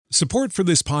Support for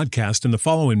this podcast and the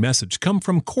following message come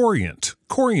from Corient.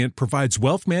 Corient provides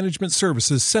wealth management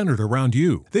services centered around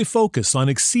you. They focus on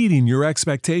exceeding your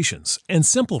expectations and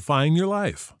simplifying your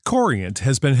life. Corient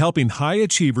has been helping high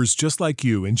achievers just like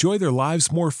you enjoy their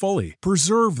lives more fully,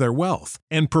 preserve their wealth,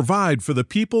 and provide for the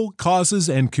people, causes,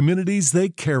 and communities they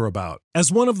care about. As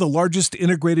one of the largest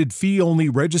integrated fee-only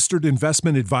registered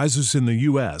investment advisors in the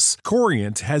U.S.,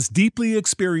 Corient has deeply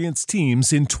experienced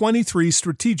teams in 23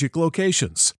 strategic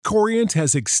locations. Corient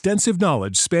has extensive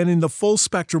knowledge spanning the full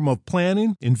spectrum of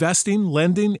planning, investing,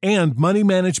 lending, and money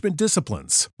management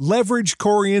disciplines. Leverage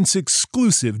Corient's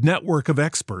exclusive network of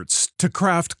experts to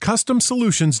craft custom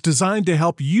solutions designed to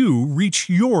help you reach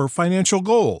your financial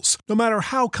goals, no matter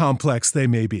how complex they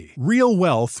may be. Real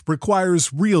wealth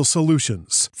requires real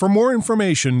solutions. For more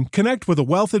information, connect with a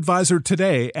wealth advisor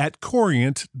today at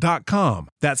Corient.com.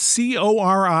 That's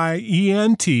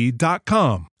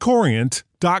Corient.com.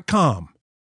 Corient.com.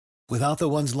 Without the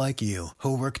ones like you,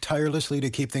 who work tirelessly to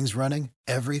keep things running,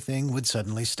 everything would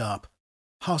suddenly stop.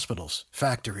 Hospitals,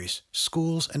 factories,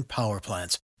 schools, and power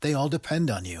plants, they all depend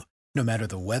on you. No matter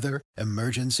the weather,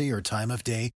 emergency, or time of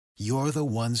day, you're the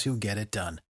ones who get it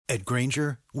done. At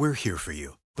Grainger, we're here for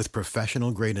you with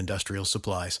professional-grade industrial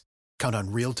supplies. Count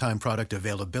on real-time product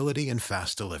availability and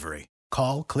fast delivery.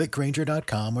 Call, click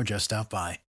Grainger.com, or just stop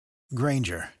by.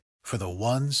 Grainger, for the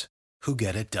ones who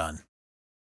get it done.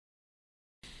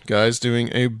 Guys, doing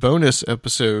a bonus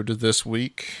episode this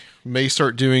week. May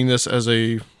start doing this as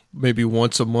a maybe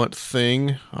once a month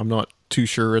thing. I'm not too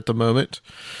sure at the moment.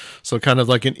 So kind of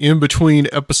like an in-between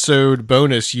episode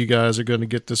bonus you guys are going to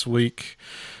get this week.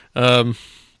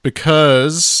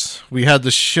 Because we had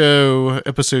the show,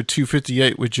 episode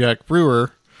 258 with Jack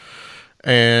Brewer,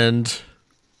 and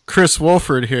Chris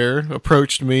Wolford here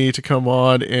approached me to come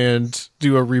on and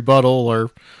do a rebuttal,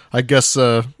 or I guess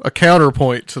a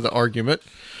counterpoint to the argument.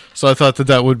 So I thought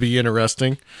that would be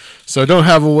interesting. So I don't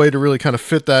have a way to really kind of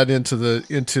fit that into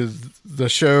the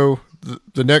show,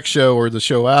 the next show or the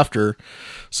show after.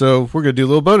 So we're going to do a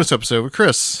little bonus episode with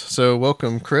Chris. So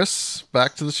welcome, Chris,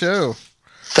 back to the show.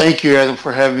 Thank you, Adam,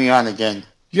 for having me on again.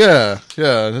 Yeah,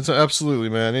 that's absolutely,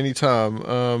 man. Anytime.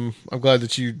 I'm glad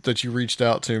that you reached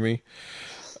out to me.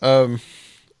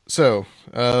 So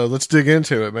let's dig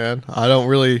into it, man. I don't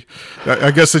really.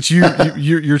 I guess that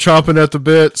you're chomping at the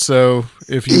bit. So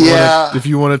if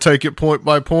you want to take it point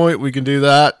by point, we can do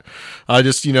that. I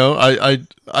just I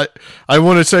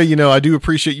want to say I do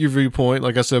appreciate your viewpoint,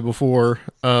 like I said before.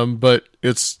 But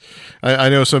it's I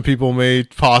know some people may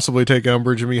possibly take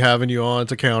umbrage at me having you on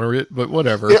to counter it, but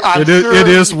whatever. Yeah, it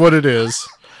is what it is.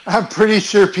 I'm pretty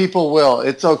sure people will.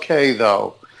 It's okay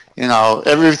though.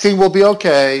 Everything will be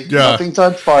okay. Yeah. Nothing's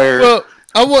on fire. Well,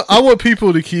 I want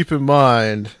people to keep in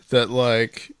mind that,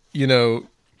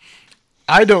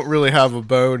 I don't really have a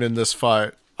bone in this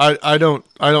fight. I don't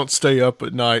stay up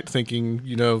at night thinking,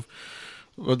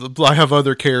 I have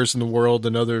other cares in the world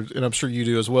and I'm sure you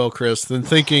do as well, Chris, than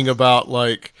thinking about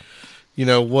what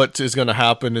is going to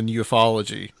happen in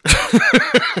ufology.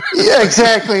 Yeah,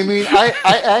 exactly. I mean,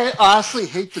 I honestly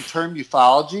hate the term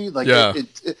ufology.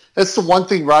 That's the one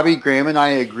thing Robbie Graham and I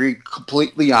agree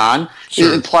completely on. Sure.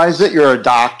 It implies that you're a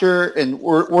doctor, and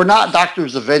we're not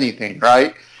doctors of anything,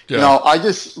 right? Yeah. I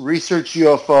just research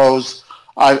UFOs.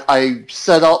 I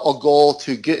set out a goal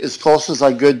to get as close as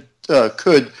I could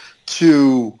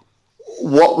to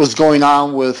what was going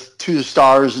on with To the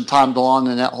Stars and Tom DeLonge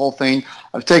and that whole thing.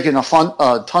 I've taken a ton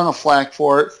of flack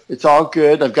for it. It's all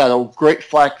good. I've got a great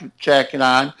flak jacket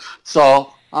on.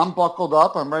 So I'm buckled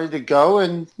up. I'm ready to go,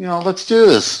 and, let's do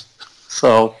this.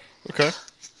 So. Okay.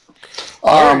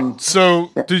 Right. So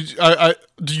do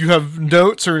you have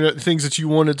notes or things that you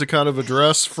wanted to kind of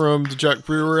address from the Jack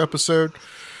Brewer episode?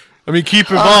 I mean, keep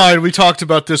in mind, we talked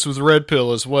about this with Red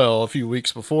Pill as well a few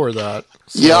weeks before that.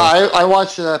 So. Yeah, I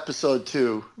watched that episode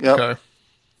too. Yep. Okay.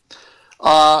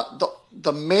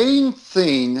 The main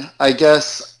thing, I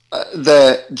guess,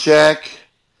 that Jack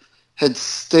had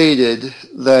stated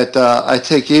that I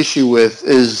take issue with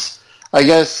is, I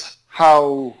guess,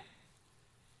 how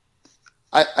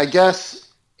I guess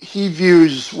he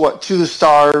views what To the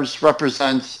Stars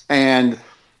represents and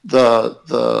the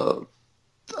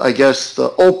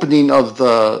opening of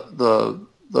the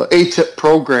ATIP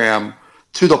program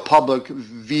to the public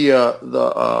via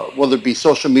the whether it be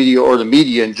social media or the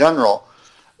media in general.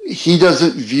 He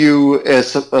doesn't view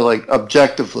as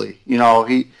objectively.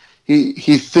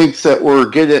 He thinks that we're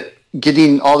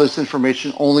getting all this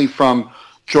information only from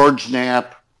George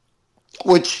Knapp,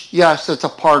 which, yes, that's a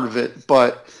part of it,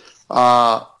 but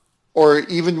or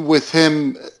even with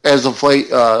him as of late,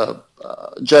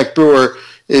 Jack Brewer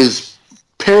is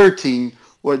parroting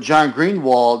what John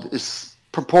Greenwald is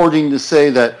purporting to say,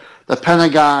 that the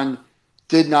Pentagon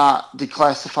did not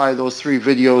declassify those 3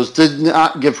 videos, did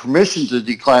not give permission to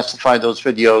declassify those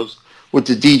videos with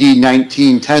the DD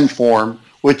 1910 form,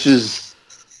 which is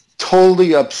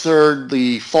totally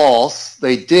absurdly false.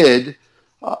 They did.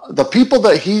 The people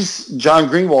that John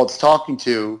Greenwald's talking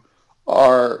to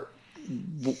are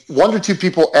 1 or 2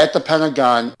 people at the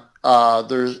Pentagon.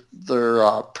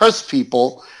 They're press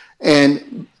people,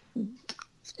 and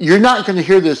you're not going to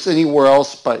hear this anywhere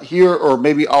else but here, or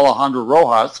maybe Alejandro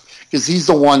Rojas, because he's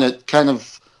the one that kind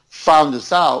of found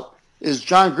this out, is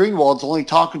John Greenwald's only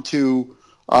talking to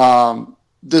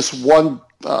this one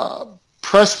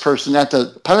press person at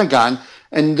the Pentagon,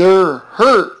 and they're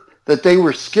hurt that they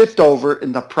were skipped over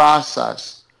in the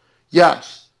process.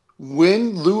 Yes,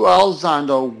 when Lou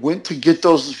Elizondo went to get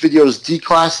those videos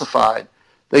declassified,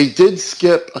 they did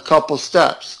skip a couple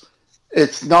steps.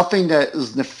 It's nothing that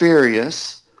is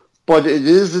nefarious, but it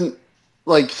isn't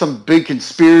like some big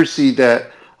conspiracy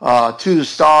that To the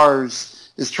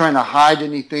Stars is trying to hide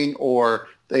anything, or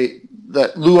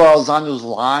that Lou Elizondo's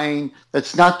lying.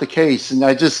 That's not the case. And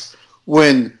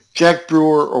when Jack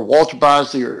Brewer or Walter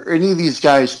Bosley or any of these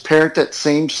guys parrot that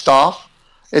same stuff,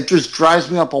 it just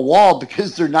drives me up a wall,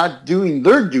 because they're not doing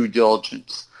their due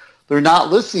diligence. They're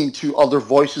not listening to other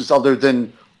voices other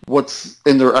than what's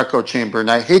in their echo chamber.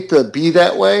 And I hate to be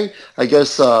that way. I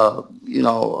guess, I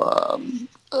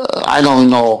don't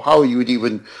know how you would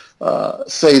even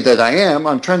say that I am.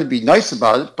 I'm trying to be nice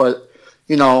about it, but,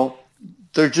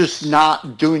 they're just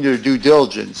not doing their due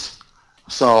diligence.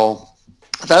 So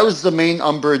that was the main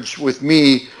umbrage with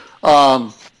me.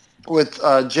 With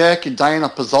Jack and Diana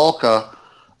Pazolka,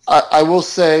 I will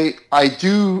say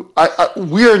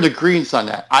we're in agreement on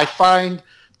that. I find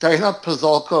Diana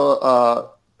Pazolka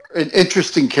an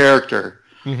interesting character.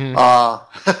 Mm-hmm.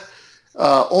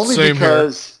 Only Same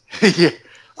because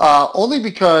only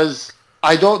because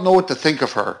I don't know what to think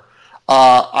of her.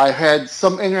 I had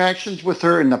some interactions with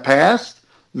her in the past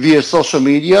via social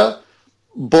media,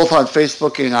 both on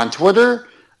Facebook and on Twitter,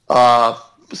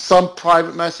 some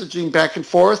private messaging back and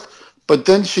forth, but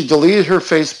then she deleted her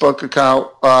Facebook account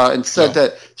and said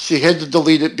that she had to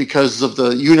delete it because of the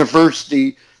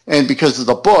university and because of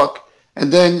the book.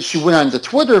 And then she went on to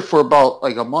Twitter for about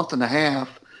like a month and a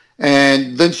half,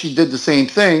 and then she did the same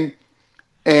thing.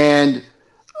 And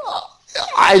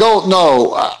I don't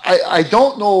know. I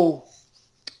don't know.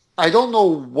 I don't know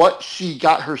what she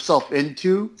got herself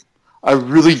into. I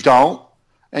really don't.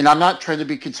 And I'm not trying to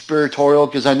be conspiratorial,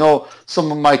 because I know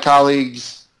some of my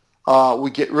colleagues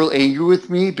would get real angry with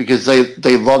me because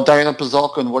they love Diana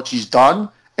Pazolka and what she's done.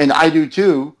 And I do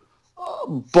too.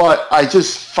 But I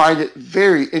just find it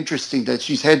very interesting that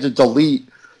she's had to delete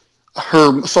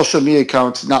her social media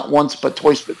accounts not once, but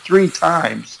twice, but 3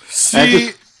 times.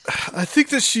 See, I think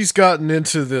that she's gotten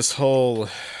into this whole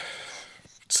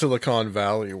Silicon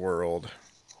Valley world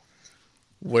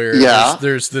where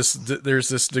there's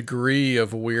this degree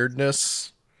of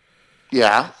weirdness.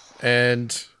 Yeah.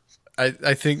 And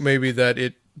I think maybe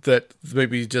that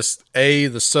maybe just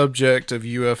the subject of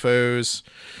UFOs,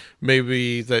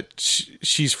 maybe that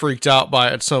she's freaked out by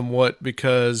it somewhat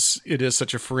because it is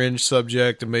such a fringe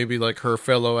subject, and maybe like her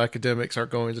fellow academics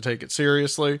aren't going to take it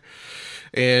seriously.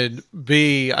 And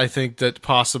B, I think that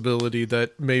possibility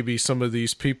that maybe some of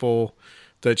these people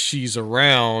that she's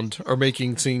around are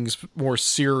making things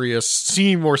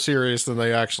seem more serious than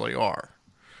they actually are.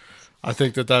 I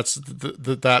think that's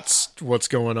what's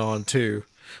going on too.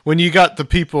 When you got the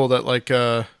people that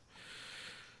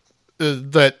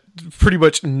that pretty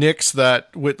much nix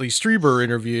that Whitley Strieber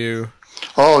interview.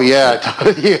 Oh yeah,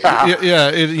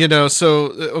 yeah.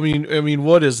 So I mean,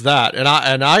 what is that? And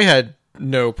I had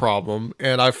no problem.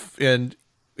 And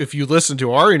if you listen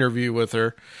to our interview with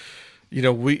her,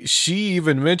 she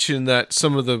even mentioned that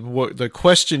some of the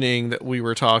questioning that we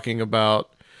were talking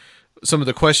about, some of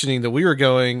the questioning that we were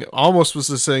going almost was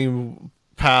the same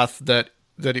path that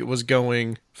it was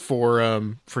going for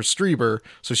Strieber.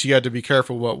 So she had to be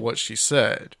careful about what she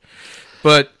said.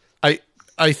 But I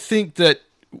think that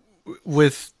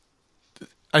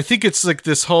I think it's like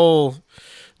this whole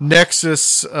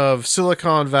nexus of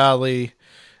Silicon Valley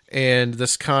and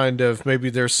this kind of, maybe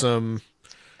there's some,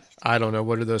 I don't know,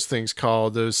 what are those things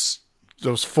called? Those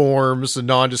forms, the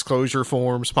non-disclosure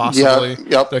forms, possibly,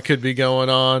 that could be going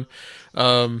on.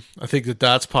 I think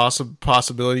that's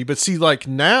possibility. But see, like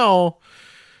now,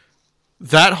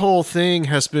 that whole thing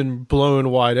has been blown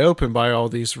wide open by all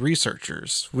these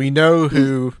researchers. We know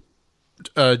who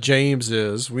James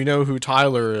is. We know who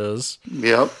Tyler is.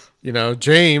 Yep.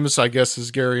 James, I guess,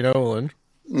 is Gary Nolan,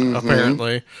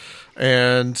 apparently.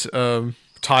 And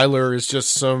Tyler is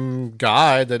just some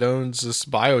guy that owns this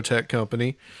biotech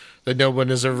company that no one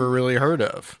has ever really heard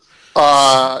of.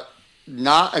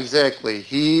 Not exactly.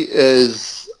 He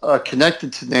is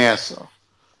connected to NASA.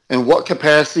 In what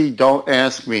capacity? Don't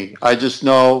ask me. I just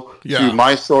know through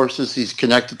my sources he's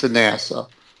connected to NASA.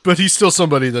 But he's still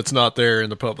somebody that's not there in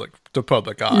the public eye.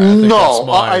 I think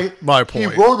that's my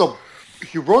point.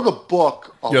 He wrote a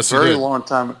book a very long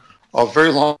time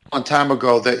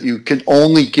ago that you can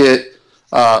only get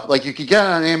you could get it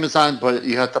on Amazon, but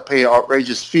you have to pay an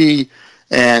outrageous fee.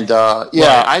 And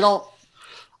I don't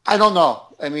know.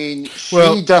 I mean,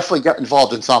 she definitely got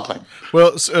involved in something.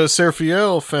 Well,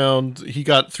 Seraphiel found he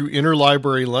got through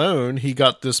interlibrary loan. He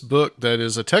got this book that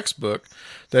is a textbook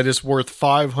that is worth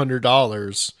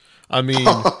 $500. I mean,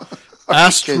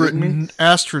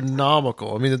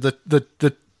 astronomical. I mean,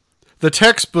 the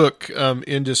textbook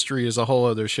industry is a whole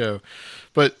other show,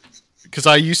 but because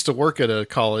I used to work at a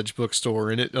college bookstore,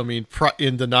 and in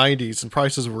the 90s, and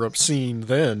prices were obscene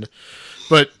then.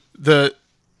 But the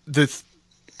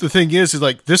thing is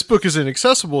like this book is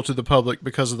inaccessible to the public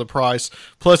because of the price.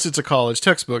 Plus, it's a college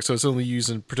textbook, so it's only used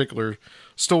in particular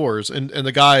stores. And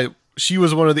the guy, she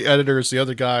was one of the editors. The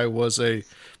other guy was a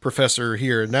professor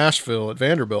here in Nashville at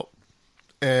Vanderbilt.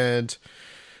 And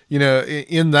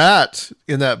in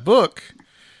that book,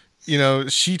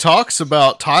 she talks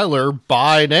about Tyler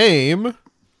by name.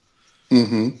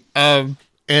 Mm-hmm.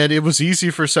 And it was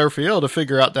easy for Seraphiel to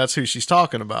figure out that's who she's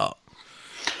talking about.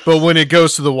 But when it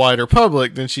goes to the wider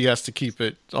public, then she has to keep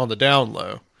it on the down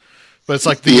low. But it's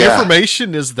like the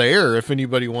information is there if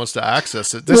anybody wants to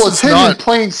access it. It's hidden in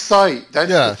plain sight.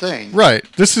 That's the thing. Right.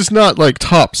 This is not like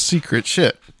top secret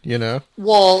shit,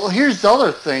 Well, here's the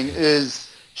other thing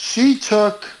is she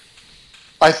took,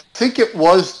 I think it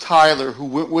was Tyler who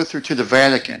went with her to the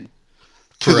Vatican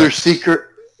to their secret.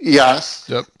 Yes.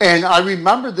 Yep. And I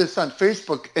remember this on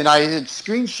Facebook, and I had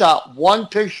screenshot one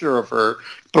picture of her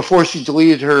before she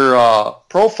deleted her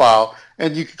profile.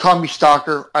 And you can call me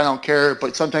stalker. I don't care.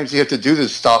 But sometimes you have to do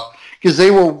this stuff because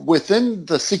they were within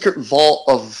the secret vault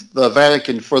of the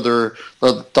Vatican for the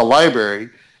library.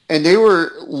 And they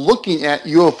were looking at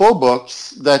UFO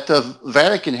books that the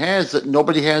Vatican has that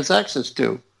nobody has access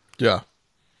to. Yeah.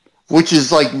 Which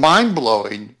is like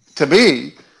mind-blowing to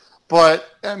me. But,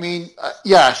 I mean,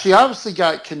 she obviously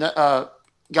got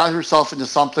herself into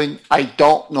something. I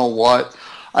don't know what.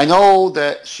 I know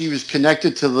that she was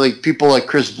connected to people like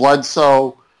Chris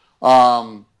Bledsoe.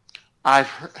 I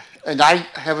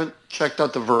haven't checked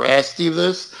out the veracity of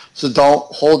this, so don't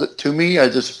hold it to me. I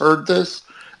just heard this,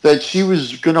 that she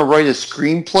was going to write a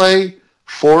screenplay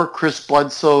for Chris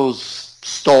Bledsoe's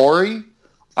story.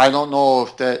 I don't know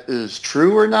if that is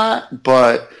true or not,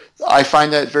 but I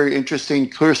find that very interesting.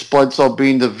 Chris Bledsoe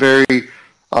being the very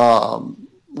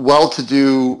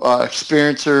well-to-do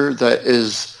experiencer that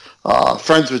is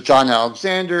friends with John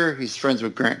Alexander. He's friends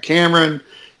with Grant Cameron.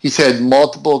 He's had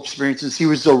multiple experiences. He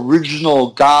was the original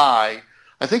guy.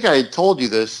 I think I had told you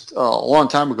this a long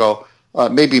time ago,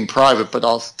 maybe in private, but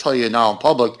I'll tell you now in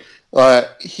public.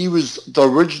 He was the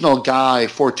original guy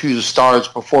for To the Stars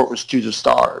before it was To the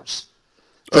Stars.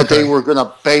 That they were going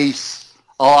to base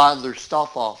a lot of their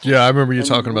stuff off. Yeah, I remember you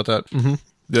talking about that. Mm-hmm.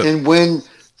 Yep. And when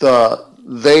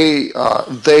they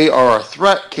are a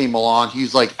threat came along,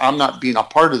 he's like, I'm not being a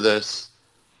part of this.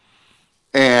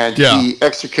 And he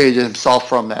extricated himself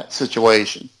from that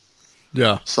situation.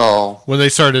 Yeah. So when they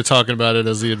started talking about it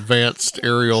as the advanced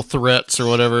aerial threats or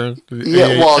whatever,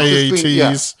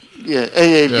 AATs.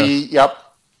 AAV. Yeah.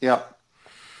 Yep.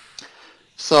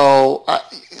 So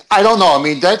I don't know. I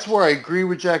mean, that's where I agree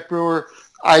with Jack Brewer.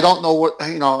 I don't know what,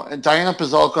 and Diana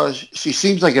Pazolka, she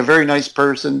seems like a very nice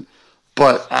person,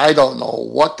 but I don't know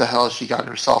what the hell she got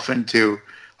herself into.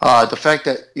 The fact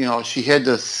that, she had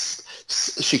this,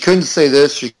 she couldn't say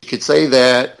this, she could say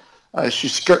that,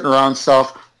 she's skirting around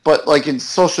stuff, but like in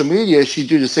social media, she'd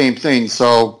do the same thing.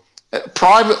 So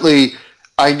privately,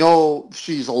 I know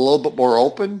she's a little bit more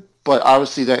open, but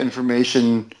obviously that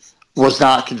information was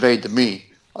not conveyed to me.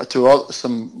 To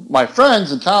some my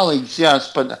friends and colleagues,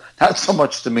 yes, but not so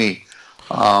much to me.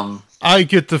 I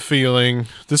get the feeling,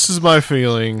 this is my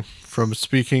feeling from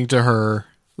speaking to her,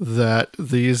 that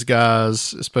these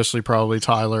guys, especially probably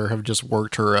Tyler, have just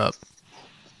worked her up.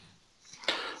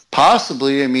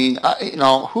 Possibly. I mean,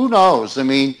 who knows? I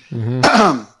mean,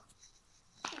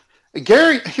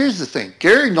 Gary. Here's the thing,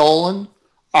 Gary Nolan.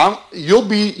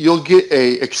 You'll get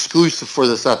a exclusive for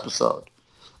this episode.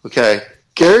 Okay.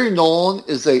 Gary Nolan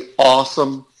is a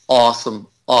awesome, awesome,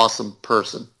 awesome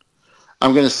person.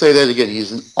 I'm going to say that again.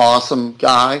 He's an awesome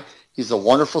guy. He's a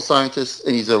wonderful scientist,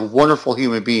 and he's a wonderful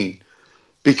human being.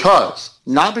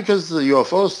 Not because of the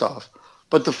UFO stuff,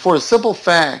 But for the simple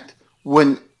fact,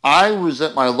 when I was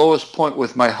at my lowest point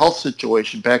with my health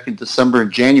situation back in December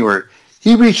and January,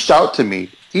 he reached out to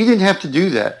me. He didn't have to do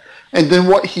that. And then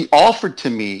what he offered to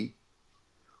me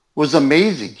was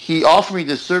amazing. He offered me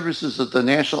the services of the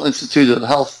National Institute of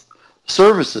Health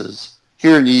Services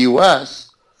here in the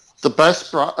U.S., the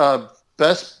best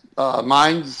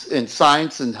minds in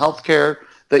science and healthcare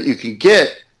that you can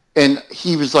get. And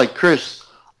he was like, Chris,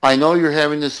 I know you're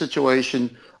having this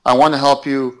situation. I want to help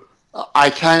you. I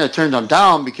kind of turned him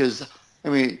down because, I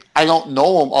mean, I don't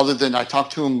know him other than I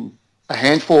talked to him a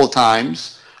handful of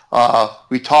times.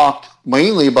 We talked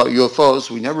mainly about UFOs.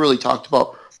 We never really talked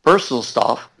about personal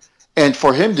stuff. And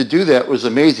for him to do that was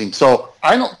amazing. So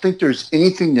I don't think there's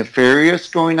anything nefarious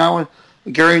going on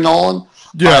with Gary Nolan.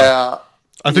 Yeah.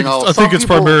 I think it's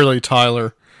primarily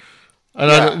Tyler.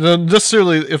 And I don't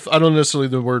necessarily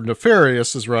the word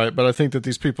nefarious is right, but I think that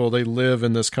these people, they live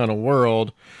in this kind of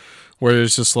world where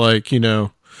it's just like, you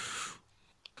know,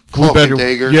 Cloak and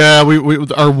Dagger. Yeah, we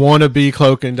our wannabe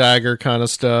Cloak and Dagger kind of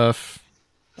stuff.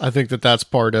 I think that that's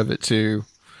part of it too.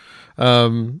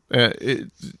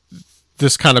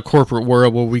 This kind of corporate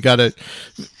world where we got to,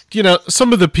 you know,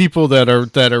 some of the people that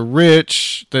are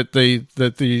rich,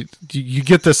 you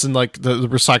get this in like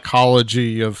the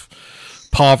psychology of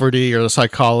poverty or the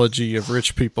psychology of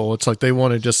rich people. It's like they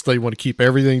want to keep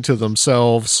everything to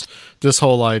themselves. This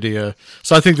whole idea.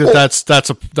 So I think that's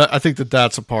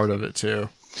a part of it too.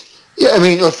 Yeah, I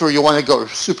mean, if you want to go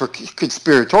super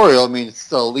conspiratorial, I mean, it's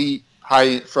the elite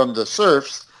hiding from the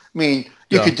serfs. I mean,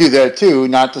 you could do that too.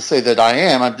 Not to say that I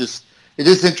am. It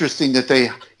is interesting that they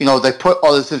put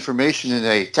all this information in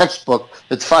a textbook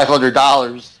that's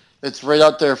 $500. It's right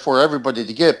out there for everybody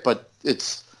to get, but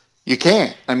you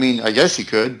can't. I mean, I guess you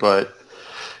could, but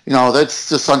you know, that's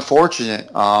just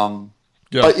unfortunate.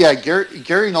 But yeah,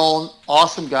 Gary Nolan,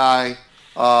 awesome guy.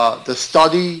 The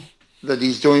study that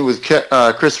he's doing with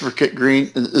Christopher Kit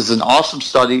Green is an awesome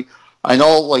study. I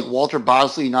know, like Walter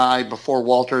Bosley and I, before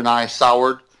Walter and I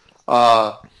soured,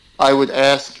 I would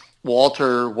ask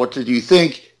Walter, what did you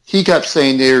think? He kept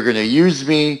saying they were going to use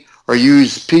me or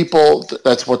use people.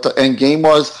 That's what the end game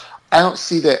was. I don't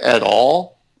see that at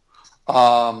all.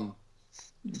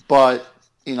 But,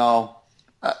 you know,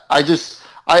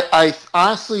 I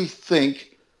honestly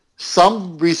think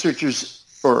some researchers,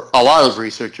 or a lot of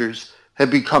researchers, have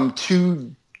become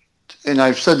too, and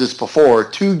I've said this before,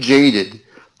 too jaded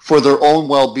for their own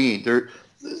well-being.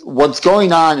 What's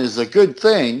going on is a good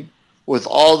thing with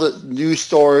all the news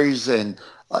stories, and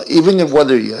even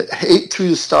whether you hate To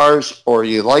the Stars or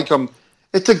you like them,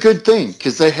 it's a good thing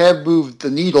because they have moved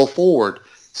the needle forward.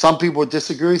 Some people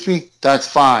disagree with me. That's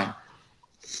fine.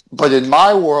 But in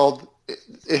my world,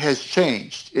 it has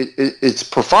changed. It's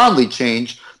profoundly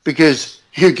changed because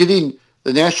you're getting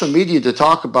the national media to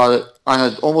talk about it on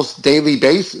an almost daily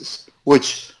basis,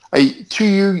 which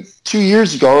 2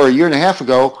 years ago or a year and a half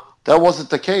ago, that wasn't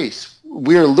the case.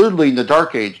 We are literally in the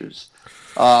dark ages.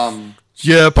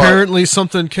 Apparently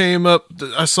something came up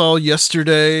that I saw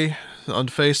yesterday on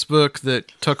Facebook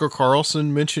that Tucker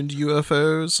Carlson mentioned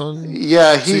UFOs on.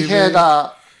 Yeah, he had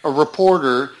a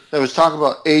reporter that was talking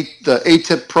about the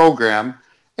ATIP program,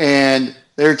 and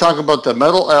they were talking about the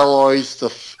metal alloys,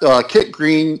 the Kit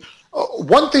Green.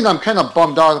 One thing I'm kind of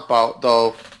bummed out about,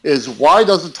 though, is why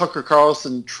doesn't Tucker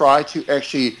Carlson try to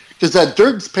actually, because that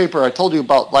Dirds paper I told you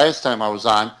about last time I was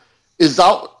on is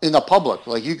out in the public.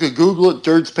 Like, you could Google it,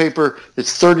 Dirds paper.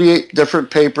 It's 38 different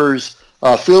papers,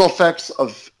 field effects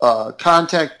of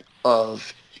contact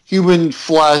of human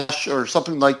flesh or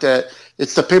something like that.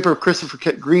 It's the paper Christopher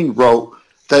Kit Green wrote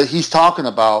that he's talking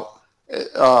about.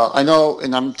 I know,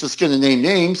 and I'm just going to name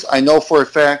names. I know for a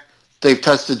fact they've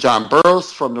tested John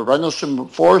Burroughs from the Rendlesham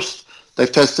Force.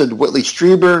 They've tested Whitley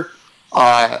Strieber.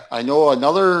 I know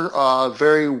another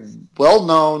very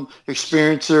well-known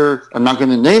experiencer. I'm not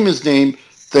going to name his name.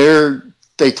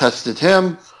 They tested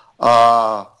him.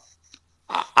 I'll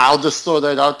just throw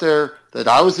that out there, that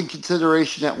I was in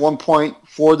consideration at one point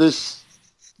for this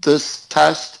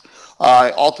test.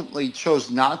 I ultimately chose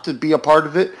not to be a part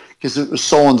of it because it was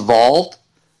so involved.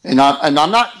 And I'm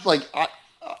not like...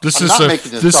 This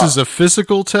is a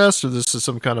physical test, or this is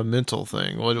some kind of mental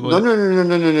thing?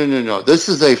 No. This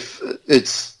is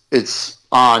it's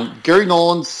on Gary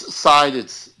Nolan's side.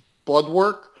 It's blood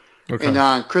work, and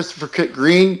on Christopher Kit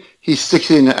Green, he's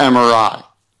sticking an MRI.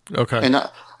 Okay. And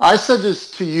I said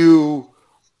this to you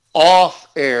off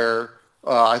air.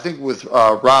 I think with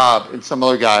Rob and some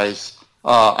other guys.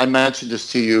 I mentioned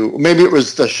this to you. Maybe it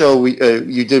was the show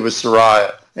you did with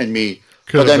Soraya and me.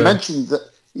 But I mentioned that.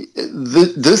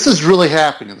 This is really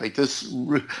happening. Like this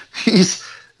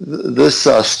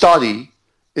study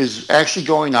is actually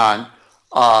going on.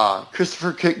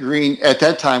 Christopher Kit Green, at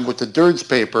that time, with the DIRDS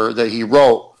paper that he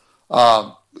wrote,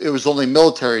 it was only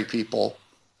military people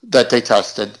that they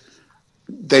tested.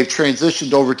 They've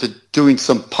transitioned over to doing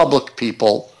some public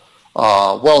people,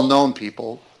 well-known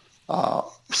people,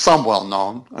 some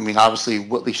well-known. I mean, obviously,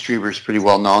 Whitley Strieber is pretty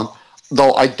well-known,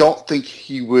 though I don't think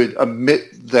he would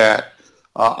admit that.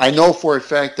 I know for a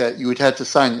fact that you would have to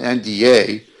sign an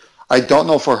NDA. I don't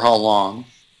know for how long.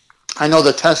 I know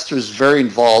the tester is very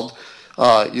involved.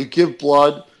 You give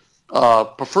blood.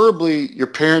 Preferably, your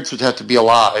parents would have to be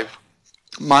alive.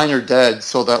 Mine are dead,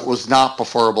 so that was not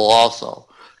preferable also,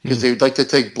 because they would like to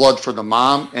take blood for the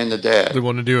mom and the dad. They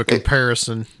want to do a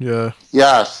comparison. Yeah.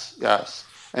 Yes.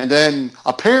 And then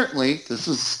apparently, this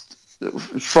is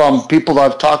from people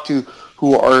that I've talked to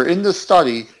who are in the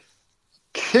study,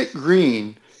 Kit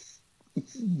Green,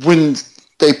 when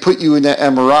they put you in that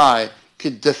MRI,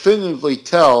 could definitively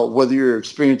tell whether you're an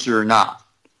experiencer or not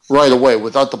right away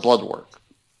without the blood work.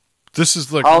 This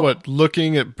is like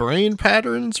looking at brain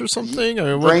patterns or something?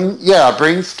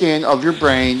 Brain scan of your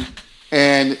brain.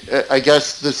 And I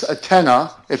guess this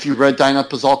antenna, if you read Dinah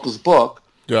Pazalka's book,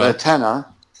 the antenna,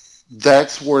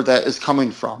 that's where that is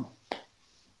coming from.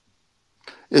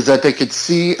 Is that they could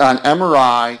see on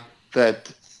MRI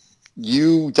that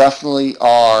you definitely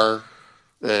are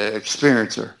an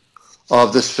experiencer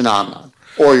of this phenomenon,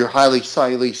 or you're highly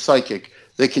psychic.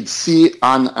 They could see it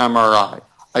on MRI.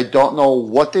 I don't know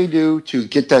what they do to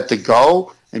get that to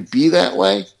go and be that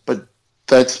way, but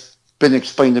that's been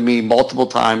explained to me multiple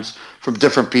times from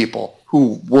different people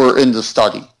who were in the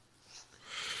study.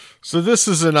 So this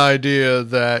is an idea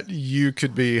that you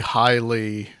could be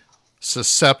highly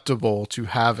susceptible to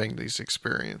having these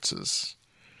experiences.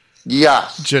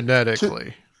 Yes.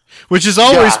 Genetically. Which has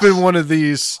always been one of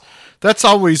these, that's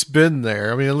always been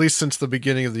there. I mean, at least since the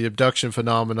beginning of the abduction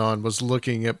phenomenon, was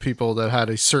looking at people that had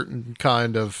a certain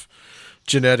kind of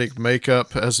genetic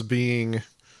makeup as being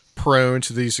prone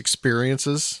to these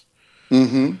experiences.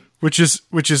 Mm-hmm. Which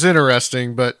is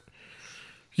interesting, but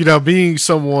being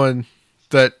someone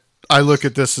that I look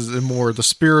at this as in more the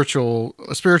spiritual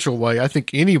way, I think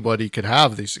anybody could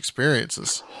have these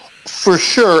experiences. For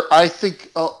sure, I think.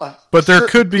 But there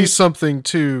could be something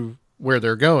to where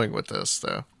they're going with this,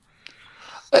 though.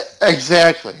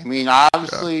 Exactly. I mean,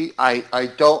 obviously,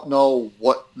 I don't know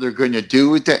what they're going to do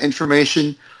with that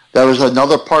information. That was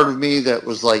another part of me that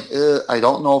was like, I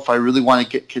don't know if I really want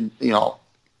to get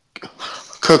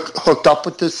hooked up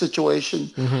with this situation.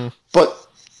 Mm-hmm. But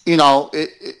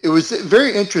it was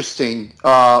very interesting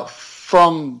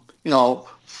from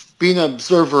being an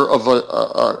observer of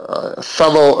a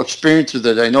fellow experiencer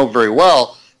that I know very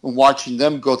well, and watching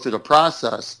them go through the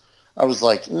process. I was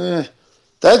like,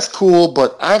 that's cool,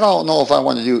 but I don't know if I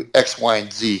want to do X, Y,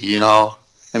 and Z. I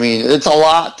mean, it's a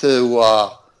lot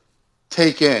to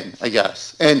take in, I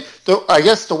guess. And I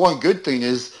guess the one good thing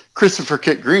is Christopher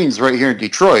Kit Green's right here in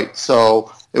Detroit,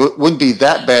 so it wouldn't be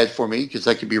that bad for me because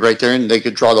I could be right there and they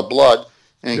could draw the blood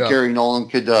and Gary Nolan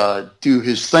could do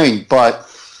his thing. But,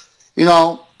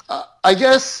 I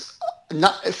guess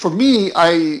not for me.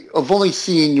 I have only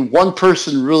seen one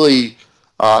person really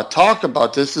talk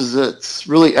about this. It's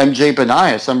really MJ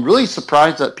Banias. I'm really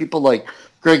surprised that people like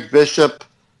Greg Bishop,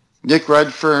 Nick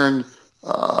Redfern,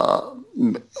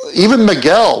 even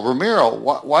Miguel Romero.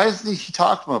 Why isn't he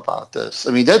talking about this?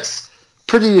 I mean, that's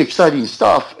pretty exciting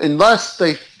stuff, unless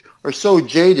they are so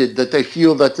jaded that they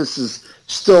feel that this is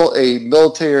still a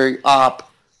military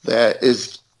op that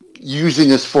is using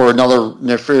this for another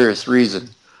nefarious reason.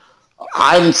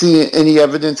 I haven't seen any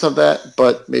evidence of that,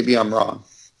 but maybe I'm wrong.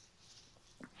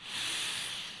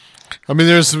 I mean,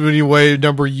 there's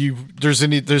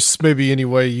maybe any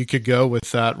way you could go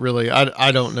with that. Really,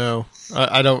 I don't know.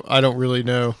 I don't really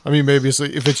know. I mean, maybe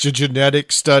if it's a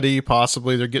genetic study,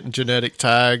 possibly they're getting genetic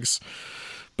tags.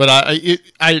 But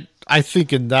I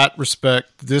think in that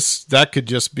respect, that could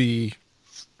just be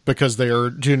because they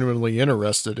are genuinely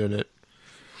interested in it.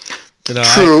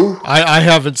 True. I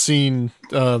haven't seen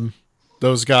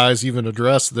those guys even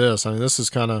address this. I mean, this is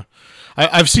kind of.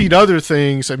 I've seen other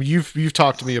things. I mean, you've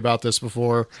talked to me about this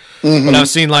before, but I've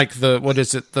seen like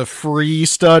the Free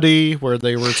study where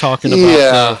they were talking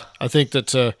about. I think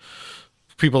that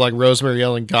people like Rosemary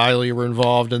Ellen Guiley were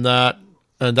involved in that,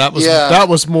 and that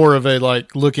was more of a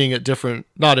like looking at different,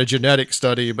 not a genetic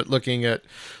study, but looking at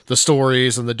the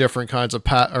stories and the different kinds of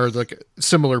or like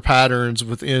similar patterns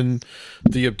within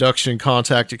the abduction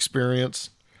contact experience.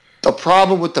 The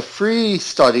problem with the Free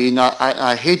study, and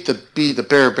I hate to be the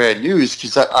bearer of bad news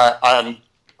because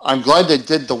I'm glad they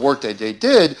did the work that they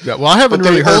did. Yeah, well, I haven't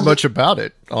really heard much about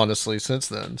it, honestly, since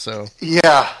then. So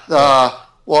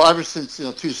well, ever since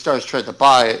Two Stars tried to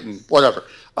buy it and whatever.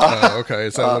 Okay,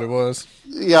 is that what it was?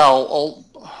 Yeah,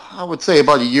 I would say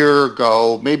about a year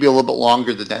ago, maybe a little bit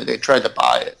longer than that. They tried to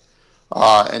buy it,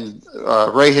 and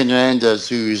Ray Hernandez,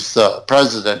 who's the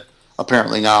president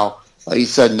apparently now, he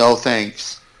said no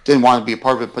thanks. Didn't want to be a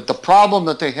part of it. But the problem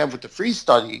that they have with the free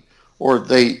study, or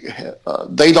they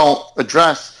don't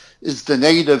address, is the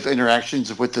negative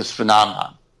interactions with this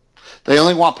phenomenon. They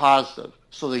only want positive,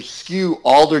 so they skew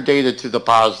all their data to the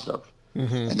positive,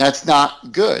 and that's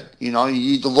not good. You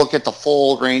need to look at the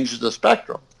full range of the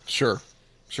spectrum. Sure.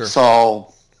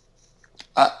 So,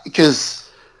 because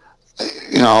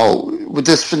with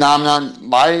this phenomenon,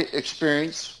 my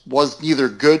experience was neither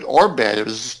good or bad. It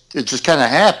just kind of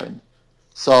happened.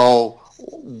 So,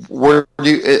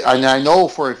 and I know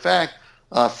for a fact,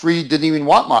 Free didn't even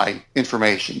want my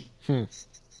information.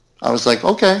 I was like,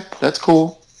 okay, that's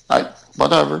cool.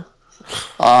 Whatever.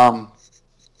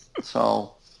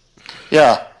 So,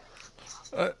 yeah.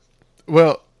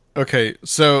 Well, okay.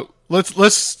 So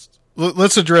let's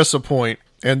address a point,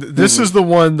 and this is the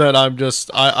one that I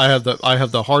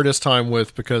have the hardest time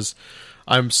with, because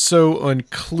I'm so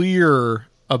unclear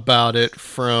about it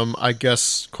from, I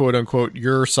guess, quote unquote,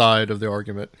 your side of the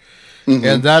argument,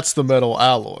 and that's the metal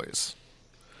alloys.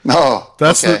 Oh,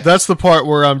 that's the part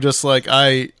where I'm just like,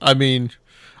 I mean,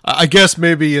 I guess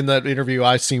maybe in that interview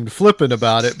I seemed flippant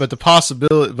about it, but the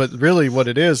possibility, but really what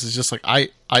it is just like I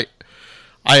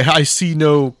see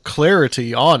no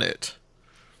clarity on it.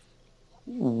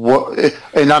 What?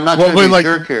 And I'm not trying to be a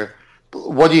jerk here.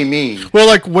 What do you mean? Well,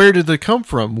 like, where did they come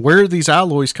from? Where do these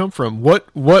alloys come from? What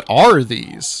are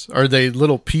these? Are they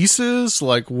little pieces?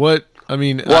 Like, what? I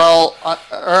mean... Well, all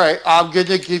right. I'm going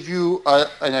to give you...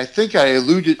 and I think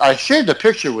I shared the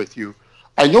picture with you.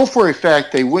 I know for a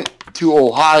fact they went to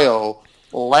Ohio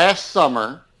last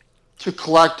summer to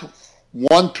collect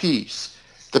one piece.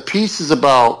 The piece is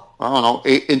about,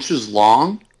 8 inches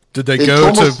long. Did they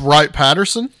go to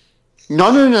Wright-Patterson?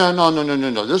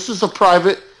 No. This is a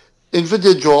private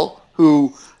individual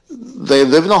who, they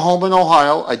live in a home in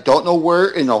Ohio. I don't know where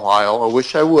in Ohio. I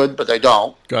wish I would, but I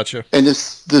don't. Gotcha. And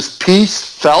this piece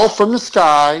fell from the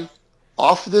sky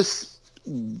off of this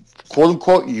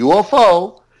quote-unquote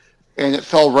UFO, and it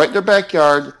fell right in their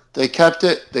backyard. They kept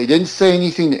it. They didn't say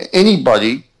anything to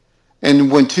anybody. And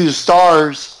when Two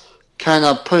Stars kind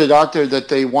of put it out there that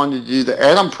they wanted to do the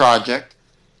Atom Project,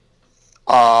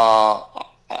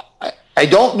 I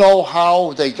don't know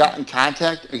how they got in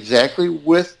contact exactly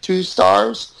with Two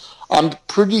Stars. I'm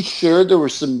pretty sure there were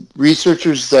some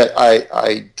researchers that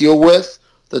I deal with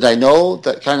that I know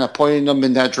that kind of pointed them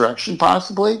in that direction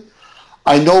possibly.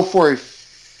 I know for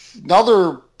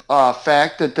another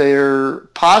fact that they're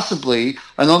possibly,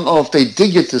 I don't know if they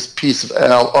did get this piece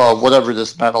of whatever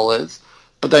this metal is,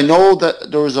 but I know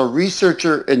that there was a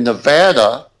researcher in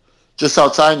Nevada, just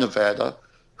outside Nevada,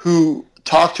 who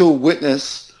talked to a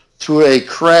witness to a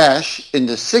crash in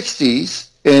the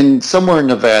 60s somewhere in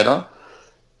Nevada,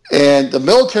 and the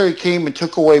military came and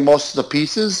took away most of the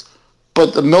pieces,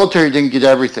 but the military didn't get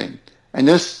everything. And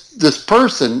this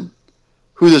person,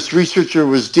 who this researcher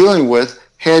was dealing with,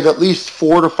 had at least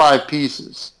 4 to 5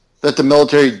 pieces that the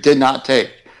military did not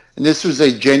take. And this was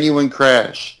a genuine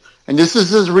crash. And this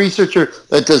is a researcher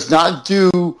that does not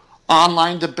do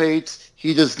online debates.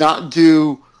 He does not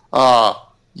do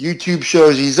YouTube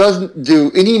shows. He doesn't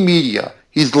do any media.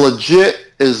 He's legit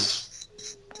as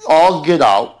all get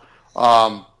out.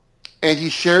 And he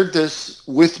shared this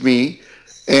with me,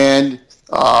 and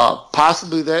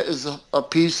possibly that is a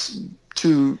piece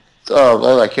to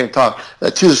I can't talk,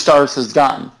 that Two Stars has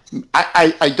gotten.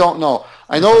 I don't know.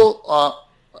 I know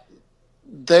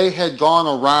they had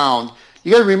gone around.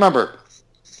 You got to remember,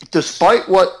 despite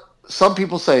what some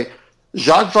people say,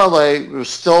 Jacques Vallée was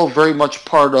still very much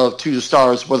part of Two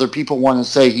Stars, whether people want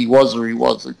to say he was or he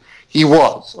wasn't. He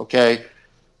was, okay?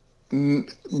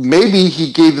 Maybe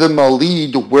he gave them a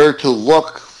lead where to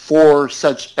look for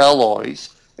such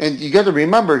alloys. And you got to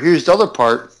remember, here's the other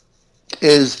part,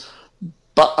 is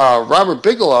Robert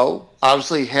Bigelow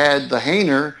obviously had the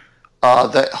hangar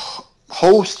that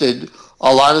hosted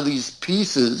a lot of these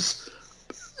pieces.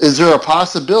 Is there a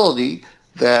possibility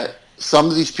that some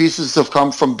of these pieces have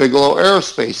come from Bigelow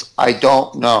Aerospace? I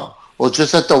don't know.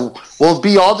 We'll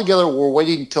be all together. We're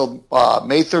waiting until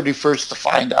May 31st to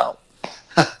find out.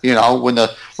 When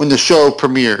the show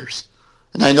premieres.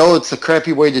 And I know it's a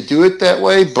crappy way to do it that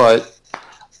way, but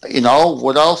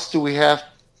what else do we have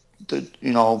to?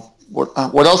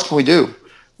 What else can we do?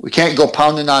 We can't go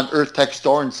pounding on Earth Tech's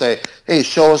door and say, "Hey,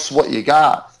 show us what you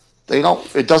got." They don't.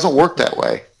 It doesn't work that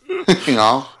way.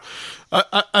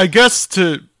 I guess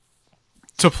to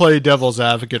play devil's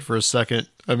advocate for a second,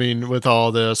 I mean, with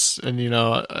all this, and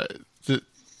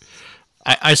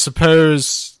I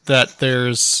suppose that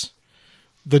there's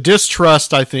the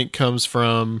distrust. I think comes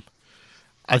from.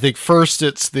 I think first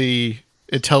it's the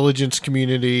intelligence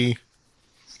community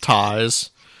ties,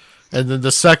 and then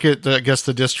the second, I guess,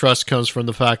 the distrust comes from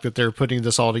the fact that they're putting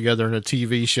this all together in a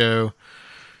TV show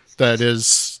that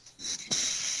is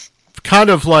kind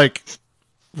of like.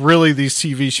 Really, these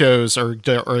TV shows are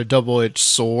a double-edged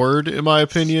sword, in my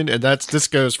opinion, and this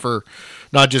goes for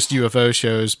not just UFO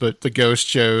shows, but the ghost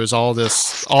shows, all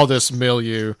this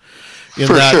milieu. In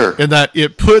that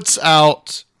it puts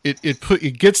out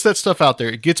it gets that stuff out there,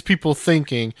 it gets people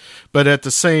thinking, but at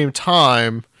the same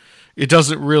time, it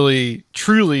doesn't really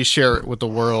truly share it with the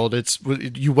world.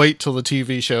 You wait till the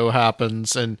TV show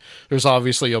happens, and there's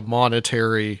obviously a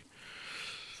monetary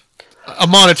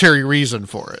reason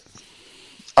for it.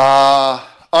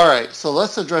 All right, so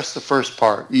let's address the first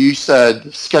part. You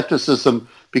said skepticism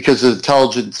because of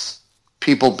intelligence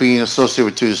people being associated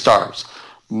with two stars.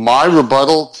 My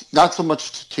rebuttal, not so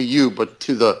much to you, but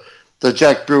to the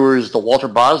Jack Brewers, the Walter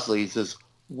Bosleys, is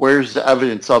where's the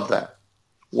evidence of that?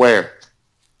 Where?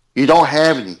 You don't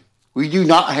have any. We do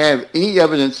not have any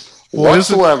evidence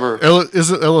whatsoever.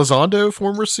 Is it Elizondo,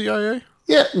 former CIA?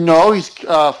 Yeah, no, he's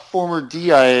former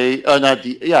DIA,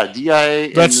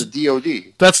 DIA that's, and the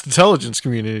DOD. That's the intelligence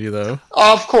community, though.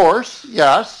 Of course,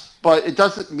 yes, but it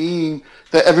doesn't mean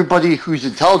that everybody who's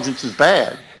intelligence is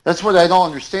bad. That's what I don't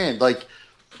understand. Like,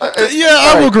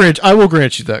 I will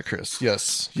grant you that, Chris.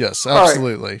 Yes,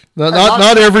 absolutely. Right.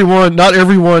 Not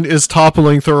everyone is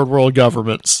toppling third world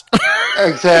governments.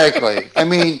 Exactly. I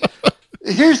mean.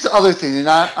 Here's the other thing, and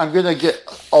I'm going to get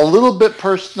a little bit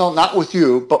personal, not with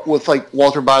you, but with like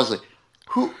Walter Bosley.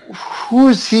 Who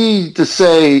is he to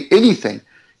say anything?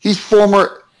 He's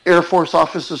former Air Force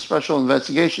Officer of Special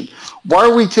Investigation. Why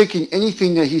are we taking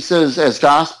anything that he says as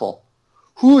gospel?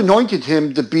 Who anointed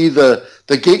him to be the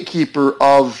gatekeeper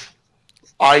of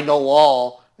I know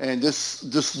all, and this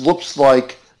looks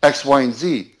like X, Y, and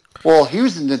Z? Well, he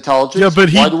was an intelligence. Yeah,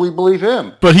 but why do we believe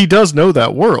him? But he does know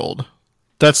that world.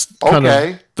 That's kind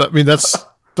of. I mean, that's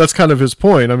kind of his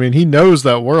point. I mean, he knows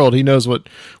that world. He knows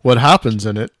what happens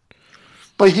in it.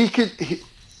 But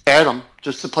Adam,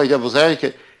 just to play devil's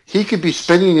advocate, he could be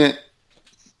spinning it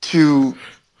to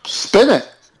spin it,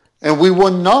 and we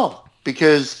wouldn't know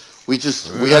because we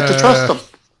have to trust him.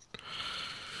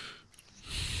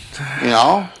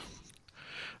 I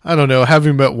don't know.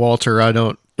 Having met Walter, I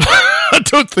don't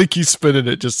think he's spinning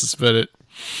it just to spin it.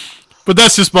 But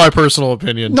that's just my personal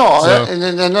opinion. No, so.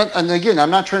 And again, I'm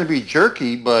not trying to be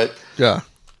jerky, but yeah,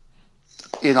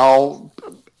 I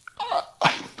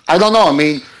don't know. I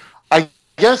mean, I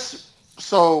guess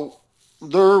so.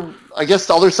 I guess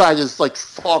the other side is like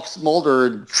Fox Mulder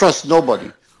and trust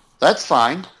nobody. That's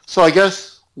fine. So I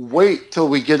guess wait till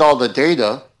we get all the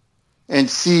data and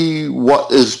see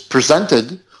what is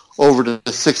presented over the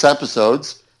 6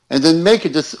 episodes, and then make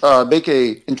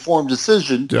a informed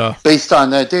decision based on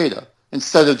that data.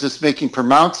 Instead of just making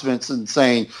pronouncements and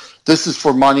saying this is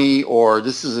for money or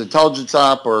this is intelligence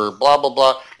op or blah, blah,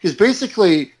 blah. Because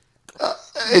basically,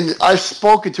 and I've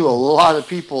spoken to a lot of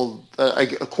people,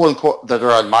 quote unquote, that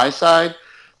are on my side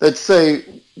that say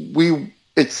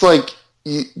it's like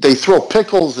they throw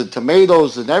pickles and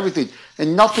tomatoes and everything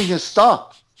and nothing has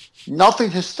stuck.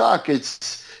 Nothing has stuck.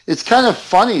 It's kind of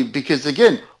funny because,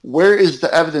 again, where is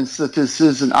the evidence that this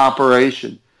is an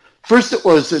operation? First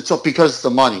it's because of the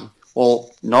money.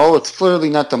 Well, no, it's clearly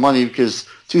not the money because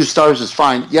 2 stars is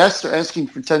fine. Yes, they're asking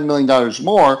for $10 million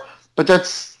more, but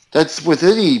that's with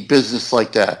any business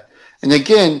like that. And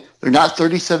again, they're not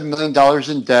 $37 million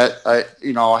in debt. I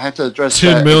have to address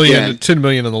that again. $10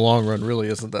 million in the long run really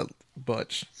isn't that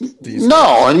much.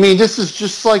 No, I mean, this is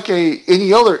just like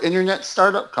any other internet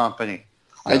startup company.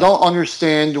 Yeah. I don't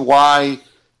understand why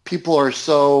people are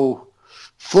so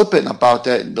flippant about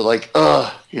that and be like,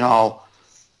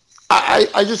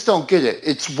 I just don't get it.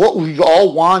 It's what we've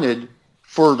all wanted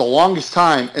for the longest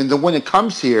time, and then when it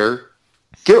comes here,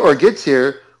 gets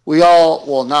here, we all,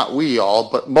 well, not we all,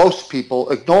 but most people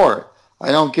ignore it.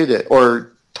 I don't get it,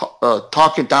 or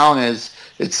talk it down as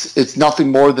it's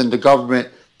nothing more than the government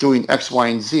doing X, Y,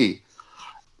 and Z.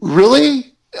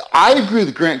 Really? I agree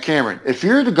with Grant Cameron. If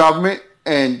you're the government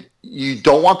and you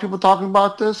don't want people talking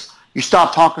about this, you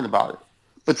stop talking about it.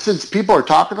 But since people are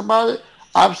talking about it,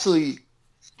 obviously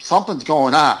something's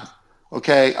going on.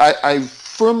 Okay, I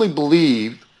firmly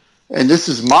believe, and this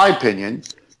is my opinion,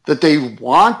 that they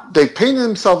painted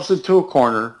themselves into a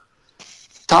corner.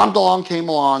 Tom DeLonge came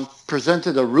along,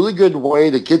 presented a really good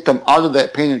way to get them out of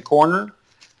that painted corner.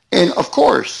 And of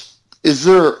course, is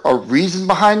there a reason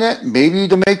behind that? Maybe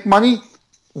to make money?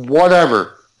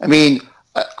 whatever. I mean,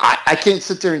 I can't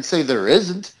sit there and say there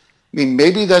isn't. I mean,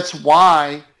 maybe that's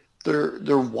why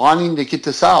they're wanting to get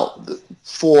this out.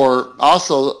 For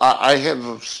also, I have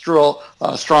a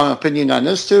strong opinion on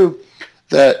this too,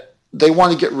 that they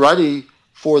want to get ready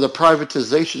for the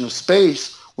privatization of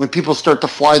space when people start to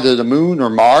fly to the moon or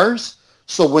Mars.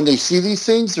 So when they see these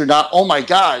things, they're not, oh my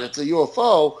God, it's a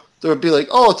UFO. They'll be like,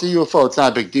 oh, it's a UFO. It's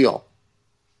not a big deal.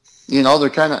 You know, they're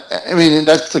kind of, I mean,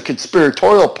 that's the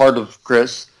conspiratorial part of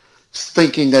Chris,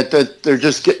 thinking that they're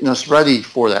just getting us ready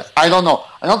for that. I don't know.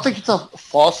 I don't think it's a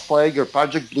false flag or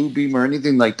Project Bluebeam or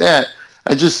anything like that.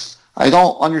 I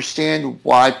don't understand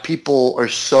why people are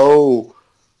so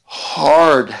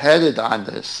hard-headed on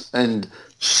this and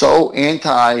so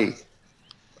I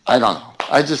don't know.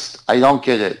 I don't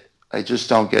get it. I just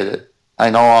don't get it. I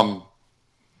know I'm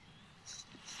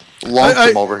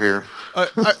lonesome over here.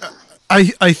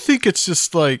 I think it's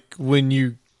just like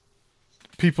when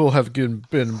people have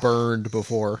been burned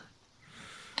before,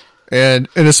 and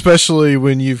especially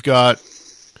when you've got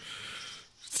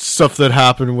stuff that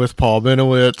happened with Paul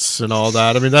Benowitz and all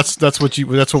that. I mean, that's what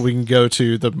we can go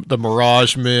to, the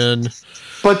Mirage Men.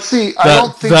 But see, I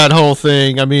don't think that whole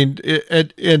thing. I mean,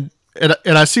 and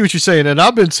I see what you're saying, and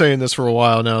I've been saying this for a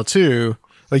while now too.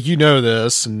 Like, you know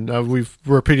this, and we've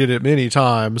repeated it many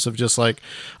times, of just like,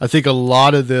 I think a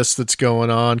lot of this that's going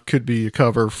on could be a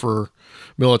cover for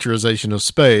militarization of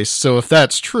space. So if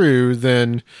that's true,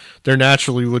 then there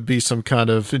naturally would be some kind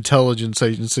of intelligence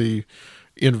agency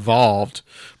involved.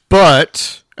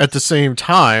 But at the same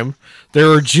time,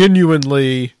 there are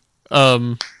genuinely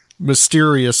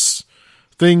mysterious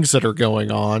things that are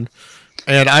going on.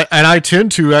 And I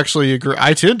tend to actually agree.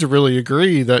 I tend to really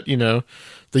agree that, you know,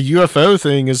 the UFO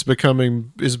thing is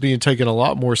being taken a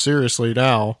lot more seriously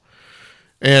now.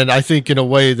 And I think in a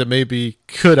way that maybe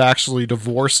could actually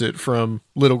divorce it from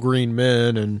Little Green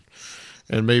Men,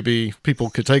 and maybe people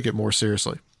could take it more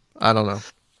seriously. I don't know.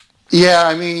 Yeah,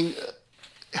 I mean,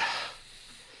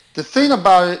 the thing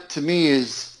about it to me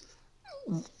is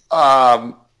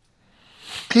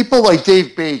people like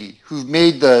Dave Beatty, who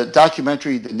made the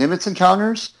documentary The Nimitz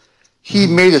Encounters, he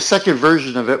made a second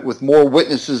version of it with more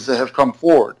witnesses that have come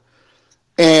forward.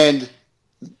 And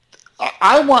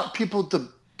I want people to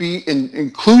be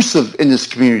inclusive in this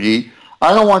community.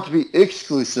 I don't want to be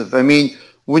exclusive. I mean,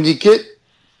 when you get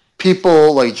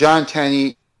people like John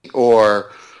Tenney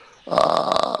or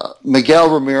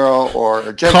Miguel Romero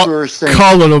or Jack Brewer saying,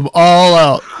 calling them all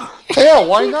out. Hell,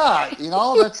 why not? You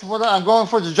know, that's what I'm going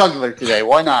for, the jugular today.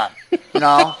 Why not? You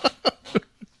know,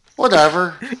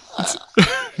 whatever.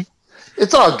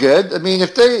 It's all good. I mean,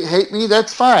 if they hate me,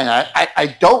 that's fine.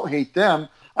 I don't hate them.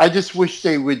 I just wish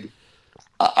they would,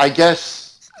 I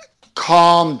guess,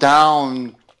 calm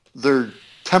down their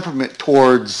temperament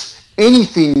towards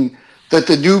anything that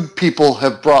the new people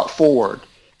have brought forward.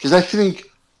 Because I think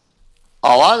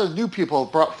a lot of new people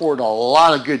have brought forward a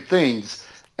lot of good things,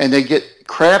 and they get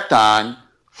crapped on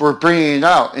for bringing it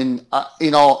out. And,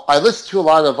 you know, I listen to a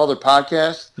lot of other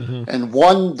podcasts, and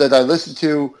one that I listen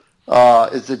to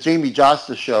is the Jamie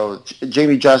Josta show.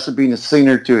 Jamie Josta being a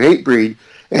singer to Hatebreed,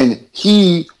 and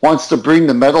he wants to bring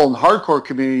the metal and hardcore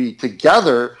community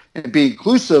together and be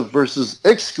inclusive versus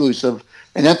exclusive.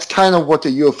 And that's kind of what the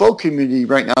UFO community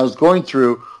right now is going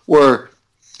through, where,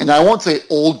 and I won't say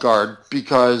old guard,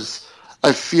 because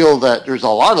I feel that there's a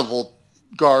lot of old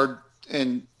guard,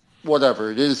 and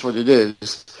whatever, it is what it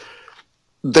is.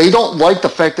 They don't like the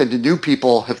fact that the new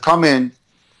people have come in,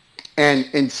 and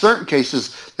in certain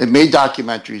cases, they've made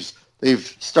documentaries,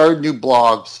 they've started new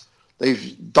blogs,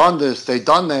 they've done this, they've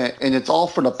done that, and it's all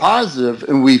for the positive,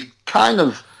 and we've kind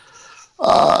of,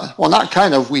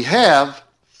 we have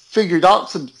figured out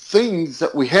some things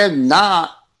that we had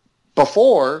not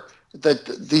before, that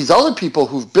these other people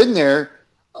who've been there,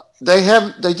 they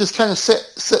just kind of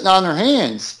sitting on their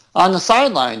hands on the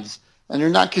sidelines, and they're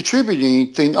not contributing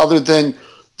anything other than,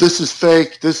 this is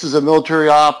fake, this is a military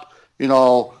op, you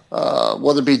know,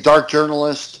 whether it be dark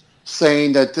journalists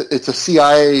saying that it's a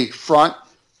CIA front.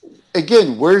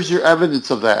 Again, where's your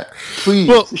evidence of that?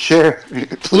 Please share.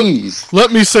 Please.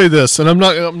 Let me say this, and I'm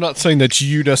not saying that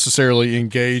you necessarily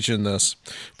engage in this,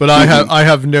 but I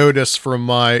have noticed from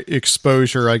my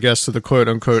exposure, I guess, to the quote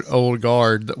unquote old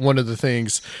guard, that one of the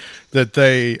things that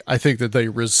I think that they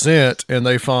resent and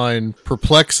they find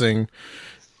perplexing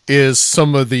is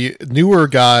some of the newer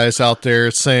guys out there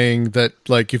saying that,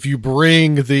 like, if they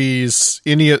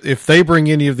bring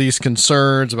any of these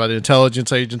concerns about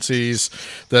intelligence agencies,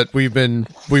 that we've been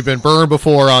burned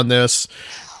before on this,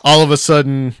 all of a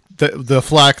sudden the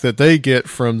flack that they get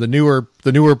from the newer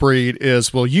the newer breed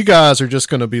is, well, you guys are just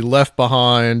going to be left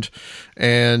behind,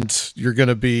 and you're going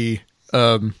to be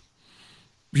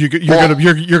you're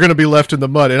going to be left in the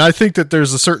mud. And I think that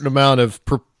there's a certain amount of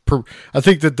I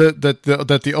think that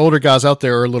the older guys out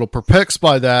there are a little perplexed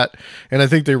by that, and I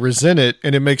think they resent it,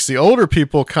 and it makes the older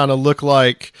people kind of look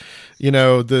like,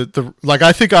 like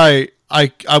I think I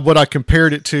what I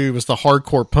compared it to was the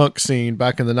hardcore punk scene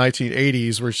back in the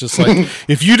 1980s, where it's just like,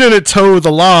 if you didn't toe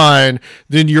the line,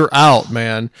 then you're out,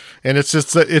 man. And it's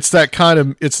just it's that kind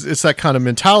of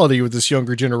mentality with this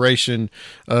younger generation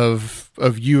of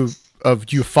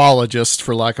ufologists,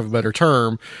 for lack of a better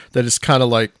term, that is kind of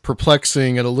like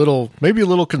perplexing and maybe a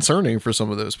little concerning for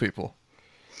some of those people.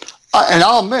 And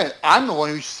I'll admit, I'm the one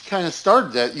who kind of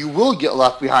started that. You will get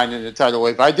left behind in the tidal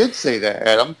wave. I did say that,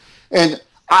 Adam, and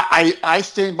I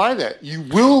stand by that. You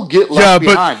will get left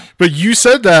behind. But you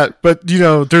said that. But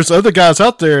there's other guys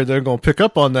out there that are going to pick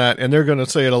up on that, and they're going to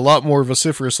say it a lot more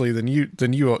vociferously than you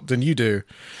do.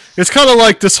 It's kind of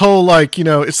like this whole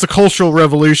it's the Cultural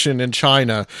Revolution in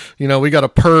China. We got to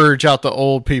purge out the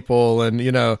old people, and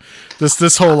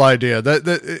this whole idea that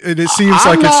it seems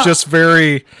like it's just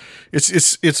very.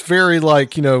 It's very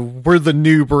like we're the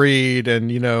new breed,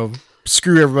 and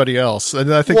screw everybody else.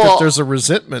 And I think that there's a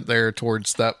resentment there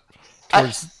towards that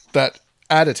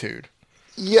attitude.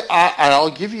 Yeah, I'll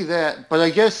give you that. But I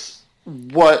guess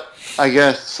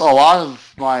a lot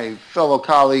of my fellow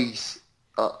colleagues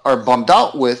are bummed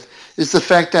out with is the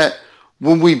fact that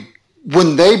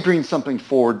when they bring something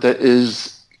forward that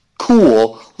is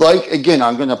cool, like, again,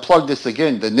 I'm going to plug this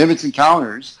again, the Nimitz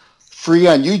Encounters, free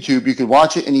on YouTube. You can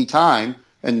watch it anytime.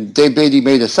 And Dave Beatty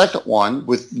made a second one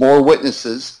with more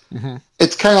witnesses. Mm-hmm.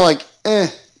 It's kind of like,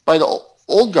 by the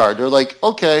old guard. They're like,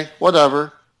 okay,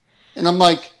 whatever. And I'm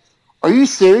like, are you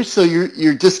serious? So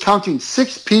you're discounting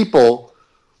 6 people,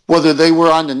 whether they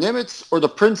were on the Nimitz or the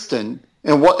Princeton,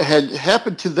 and what had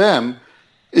happened to them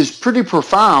is pretty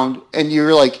profound, and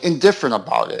you're like indifferent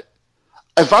about it.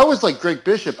 If I was like Greg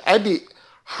Bishop, I'd be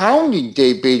hounding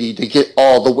Dave Beatty to get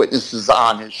all the witnesses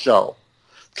on his show,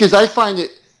 because I find it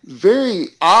very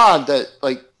odd that,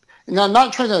 like, and I'm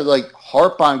not trying to like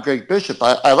harp on Greg Bishop.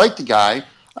 I like the guy.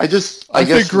 I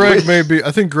think Greg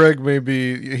may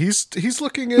be. He's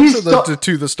looking into the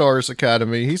To the Stars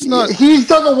Academy. He's not. He's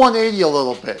done a 180 a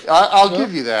little bit. I'll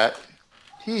give you that.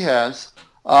 He has.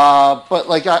 But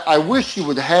like, I wish you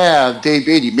would have Dave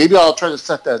Beatty. Maybe I'll try to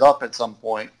set that up at some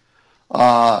point.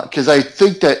 Because I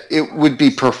think that it would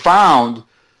be profound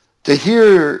to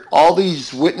hear all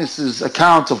these witnesses'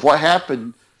 accounts of what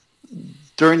happened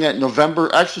during that November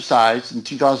exercise in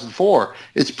 2004.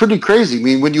 It's pretty crazy. I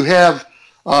mean, when you have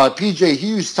P.J.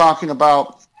 Hughes talking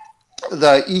about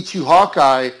the E-2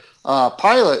 Hawkeye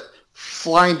pilot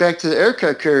flying back to the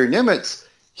aircraft carrier Nimitz,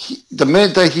 the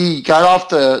minute that he got off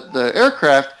the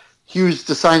aircraft, he was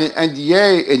to sign an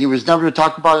NDA, and he was never to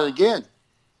talk about it again.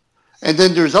 And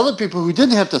then there's other people who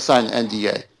didn't have to sign an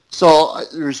NDA. So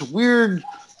there's a weird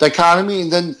dichotomy,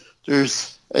 and then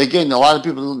there's, again, a lot of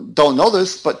people don't know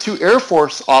this, but 2 Air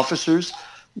Force officers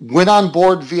went on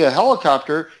board via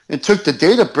helicopter and took the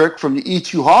data brick from the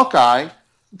E-2 Hawkeye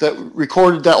that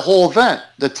recorded that whole event,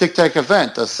 the Tic Tac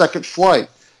event, the second flight.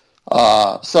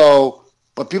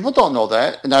 But people don't know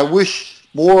that, and I wish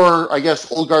more, I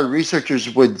guess, old guard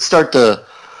researchers would start to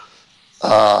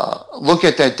look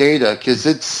at that data, because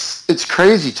it's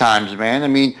crazy times, man. I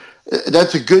mean,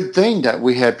 that's a good thing that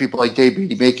we have people like Dave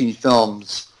Beatty making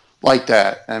films like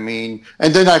that. I mean,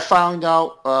 and then I found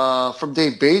out from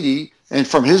Dave Beatty and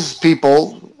from his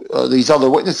people, these other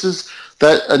witnesses,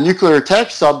 that a nuclear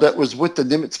attack sub that was with the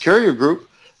Nimitz carrier group,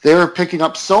 they were picking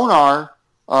up sonar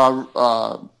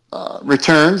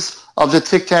returns of the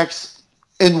Tic Tacs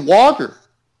in water.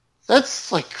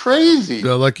 That's like crazy.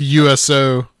 Yeah, like a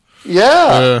USO.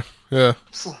 Yeah. Yeah.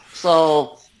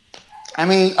 So, I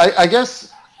mean, I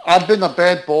guess I've been a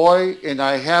bad boy, and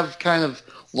I have kind of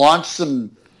launched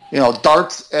some,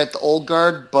 darts at the old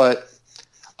guard, but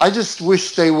I just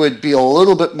wish they would be a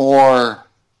little bit more,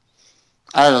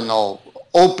 I don't know,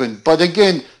 open. But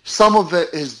again, some of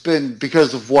it has been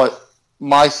because of what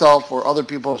myself or other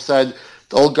people have said.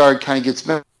 The old guard kind of gets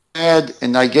mad,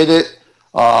 and I get it.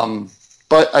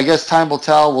 But I guess time will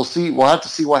tell. We'll see. We'll have to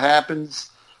see what happens.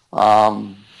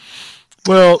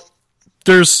 Well,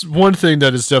 there's one thing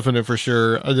that is definite for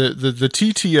sure. The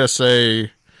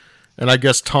TTSA, and I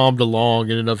guess Tom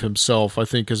DeLonge in and of himself, I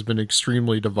think, has been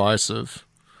extremely divisive.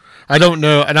 I don't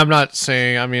know, and I'm not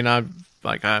saying, I mean, I'm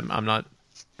not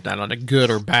a good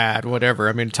or bad, whatever.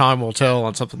 I mean, time will tell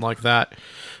on something like that.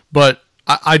 But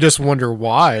I just wonder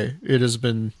why it has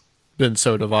been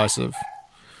so divisive.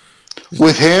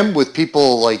 With him, with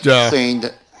people like saying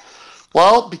that,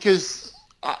 Well, because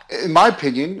in my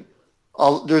opinion,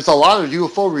 there's a lot of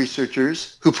UFO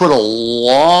researchers who put a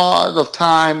lot of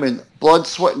time and blood,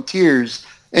 sweat, and tears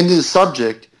into the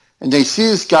subject, and they see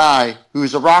this guy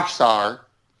who's a rock star,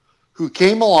 who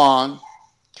came along,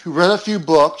 who read a few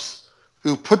books,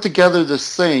 who put together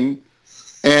this thing,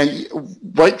 and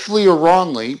rightfully or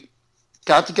wrongly,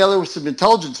 got together with some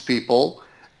intelligence people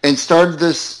and started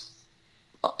this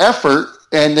effort,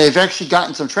 and they've actually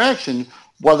gotten some traction.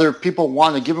 Whether people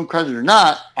want to give them credit or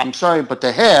not, I'm sorry, but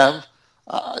they have.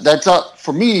 That's up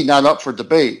for me, not up for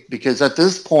debate, because at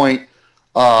this point,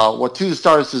 what To the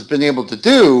Stars has been able to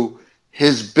do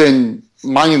has been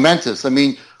monumentous. I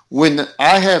mean, when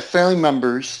I have family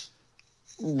members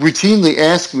routinely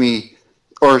ask me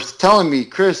or telling me,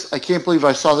 Chris, I can't believe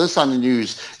I saw this on the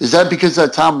news. Is that because of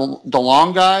that Tom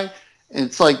DeLonge guy? And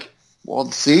it's like, well,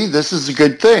 see, this is a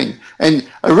good thing. And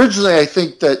originally, I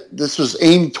think that this was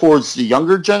aimed towards the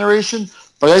younger generation,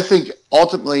 but I think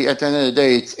ultimately, at the end of the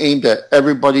day, it's aimed at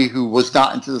everybody who was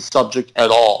not into the subject at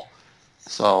all.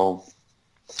 So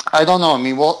I don't know. I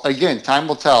mean, well, again, time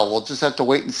will tell. We'll just have to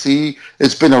wait and see.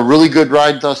 It's been a really good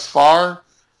ride thus far.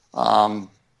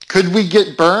 Could we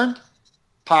get burned?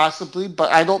 Possibly,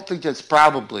 but I don't think that's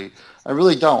probably. I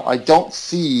really don't. I don't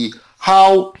see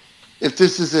how, if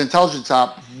this is an intelligence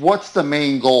op, what's the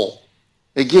main goal?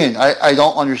 Again, I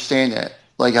don't understand that.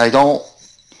 Like, I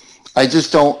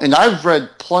just don't. And I've read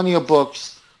plenty of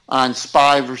books on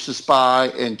spy versus spy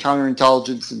and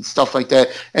counterintelligence and stuff like that.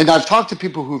 And I've talked to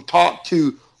people who've talked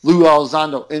to Lou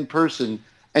Elizondo in person,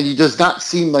 and he does not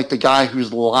seem like the guy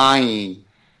who's lying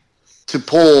to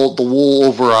pull the wool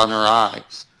over on our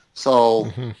eyes.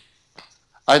 So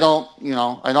I don't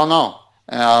know.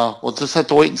 We'll just have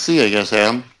to wait and see, I guess,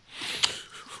 Adam.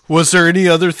 Was there any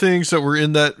other things that were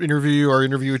in that interview, our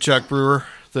interview with Jack Brewer,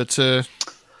 that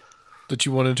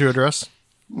you wanted to address?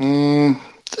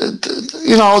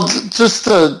 Just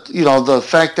the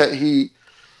fact that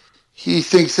he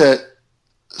thinks that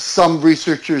some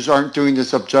researchers aren't doing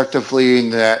this objectively,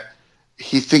 and that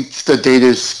he thinks the data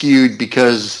is skewed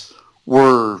because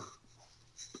we're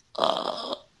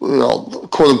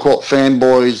quote unquote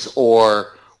fanboys,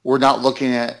 or we're not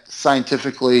looking at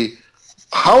scientifically.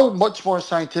 How much more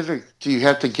scientific do you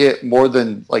have to get more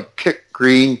than like Kit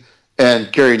Green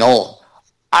and Gary Nolan?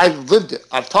 I've lived it.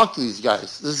 I've talked to these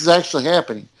guys. This is actually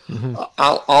happening.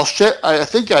 I'll share. I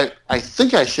think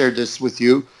I shared this with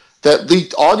you. That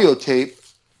leaked audio tape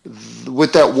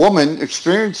with that woman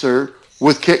experiencer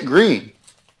with Kit Green.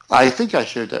 I think I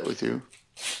shared that with you.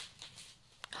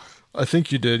 I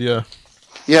think you did, yeah.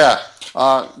 Yeah.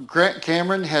 Grant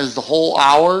Cameron has the whole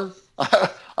hour.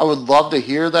 I would love to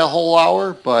hear that whole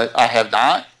hour, but I have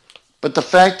not. But the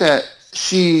fact that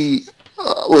she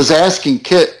was asking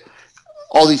Kit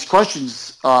all these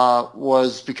questions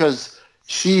was because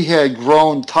she had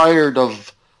grown tired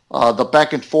of the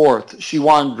back and forth. She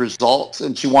wanted results,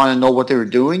 and she wanted to know what they were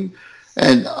doing.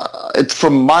 And it's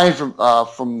from my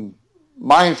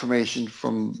information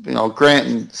from Grant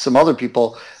and some other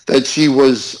people that she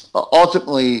was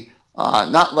ultimately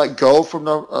not let go from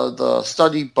the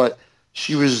study, but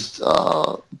she was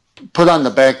put on the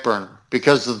back burner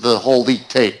because of the whole leaked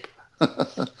tape.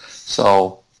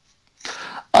 So,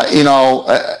 I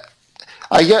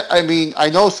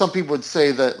know some people would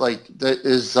say that that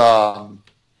is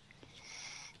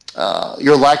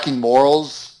you're lacking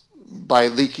morals by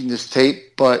leaking this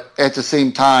tape, but at the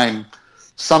same time,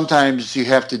 sometimes you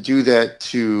have to do that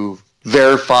to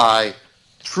verify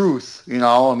truth.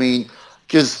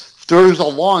 Because there was a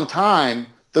long time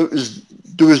there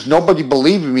was nobody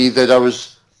believing me that I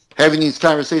was having these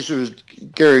conversations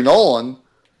with Gary Nolan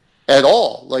at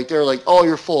all. Like, they were like, "Oh,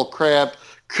 you're full of crap.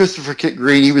 Christopher Kit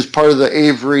Green, he was part of the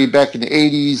Avery back in the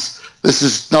 80s. This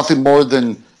is nothing more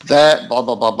than that, blah,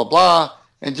 blah, blah, blah, blah."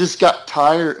 And just got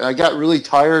tired. I got really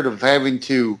tired of having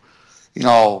to,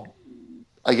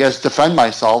 I guess, defend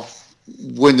myself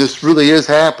when this really is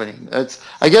happening.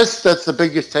 I guess that's the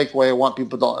biggest takeaway I want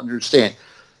people to understand.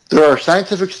 There are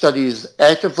scientific studies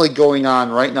actively going on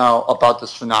right now about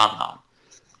this phenomenon.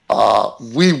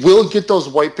 We will get those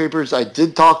white papers. I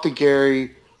did talk to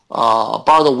Gary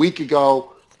about a week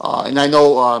ago, and I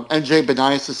know MJ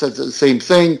Benias has said the same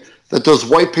thing, that those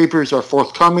white papers are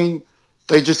forthcoming.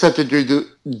 They just have to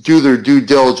do their due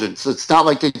diligence. It's not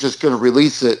like they're just going to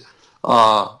release it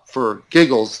for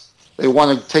giggles. They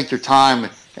want to take their time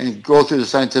and go through the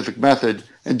scientific method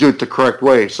and do it the correct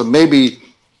way. So maybe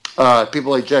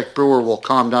people like Jack Brewer will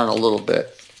calm down a little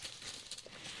bit.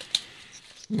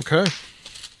 Okay.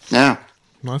 Yeah.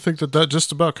 I think that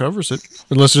just about covers it.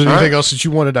 Unless there's anything else that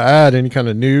you wanted to add, any kind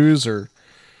of news or...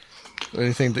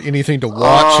 Anything to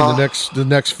watch in the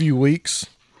next few weeks?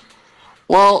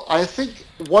 Well, I think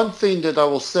one thing that I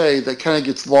will say that kind of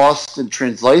gets lost in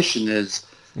translation is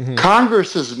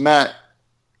Congress has met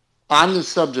on this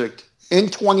subject in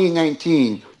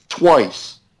 2019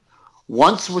 twice.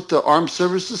 Once with the Armed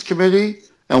Services Committee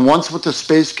and once with the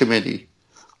Space Committee.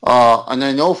 And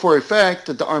I know for a fact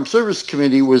that the Armed Services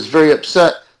Committee was very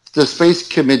upset the Space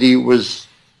Committee was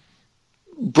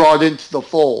brought into the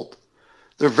fold.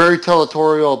 They're very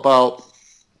territorial about,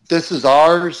 this is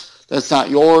ours, that's not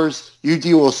yours, you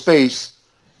deal with space.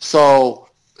 So,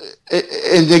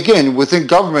 and again, within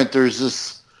government, there's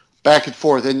this back and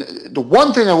forth. And the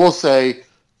one thing I will say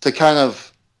to kind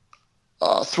of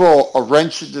throw a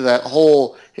wrench into that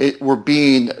whole, we're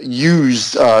being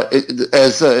used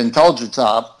as an intelligence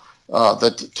op,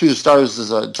 that Two Stars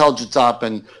is an intelligence op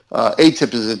and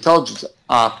ATIP is an intelligence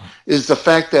op, is the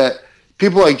fact that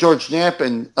people like George Knapp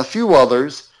and a few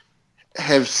others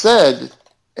have said,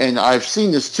 and I've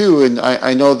seen this too, and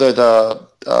I know that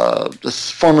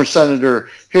this former Senator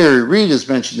Harry Reid has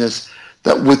mentioned this,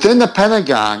 that within the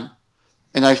Pentagon,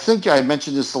 and I think I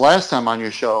mentioned this the last time on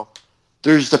your show,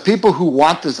 there's the people who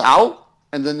want this out,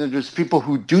 and then there's people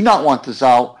who do not want this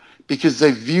out because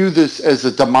they view this as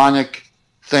a demonic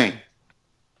thing.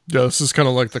 Yeah, this is kind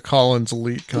of like the Collins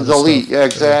elite kind of elite, stuff. Yeah,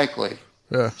 exactly.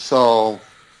 Yeah. So,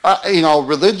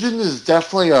 religion is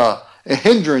definitely a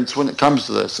hindrance when it comes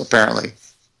to this, apparently.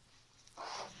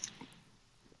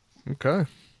 Okay.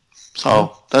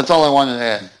 So, that's all I wanted to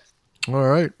add. All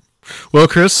right. Well,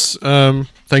 Chris,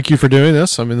 thank you for doing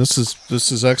this. I mean, this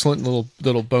is excellent.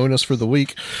 Little bonus for the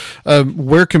week.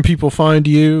 Where can people find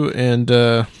you and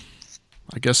I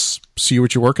guess see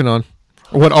what you're working on?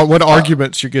 What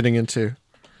arguments you're getting into?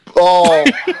 Oh,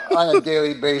 on a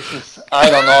daily basis. I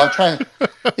don't know. I'm trying,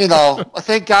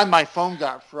 thank God my phone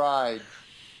got fried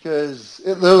because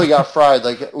it literally got fried.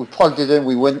 Like we plugged it in.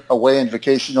 We went away on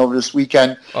vacation over this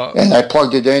weekend and I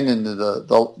plugged it in and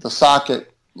the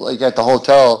socket like at the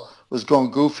hotel was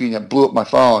going goofy and it blew up my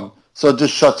phone. So it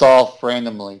just shuts off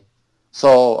randomly.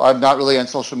 So I'm not really on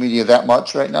social media that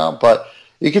much right now, but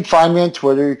you can find me on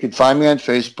Twitter. You can find me on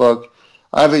Facebook.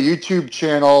 I have a YouTube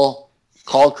channel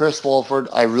called Chris Wolford.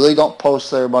 I really don't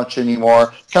post there much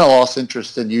anymore. Kind of lost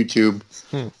interest in YouTube.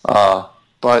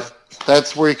 But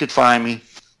that's where you could find me.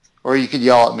 Or you could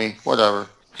yell at me. Whatever.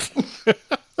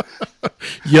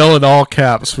 Yell in all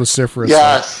caps vociferously.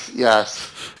 Yes.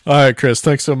 All right, Chris.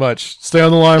 Thanks so much. Stay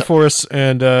on the line for us.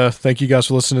 And thank you guys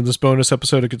for listening to this bonus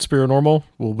episode of Conspiranormal.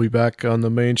 We'll be back on the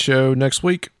main show next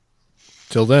week.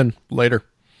 Till then, later.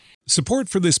 Support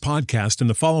for this podcast and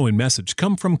the following message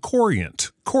come from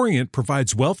Corient. Corient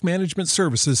provides wealth management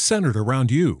services centered around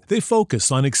you. They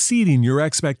focus on exceeding your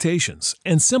expectations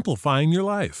and simplifying your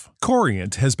life.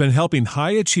 Corient has been helping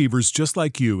high achievers just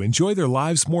like you enjoy their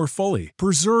lives more fully,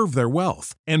 preserve their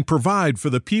wealth, and provide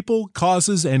for the people,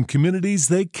 causes, and communities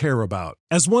they care about.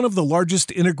 As one of the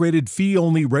largest integrated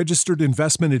fee-only registered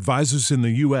investment advisors in the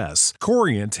U.S.,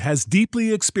 Corient has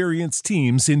deeply experienced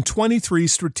teams in 23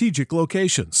 strategic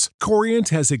locations. Corient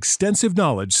has extensive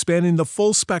knowledge spanning the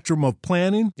full spectrum of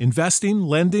planning, investing,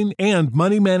 lending, and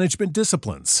money management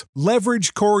disciplines.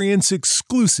 Leverage Corient's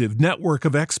exclusive network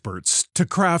of experts to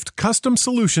craft custom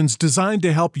solutions designed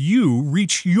to help you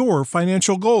reach your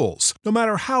financial goals, no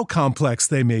matter how complex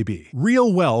they may be.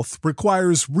 Real wealth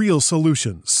requires real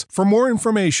solutions. For more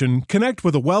information, connect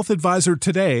with a wealth advisor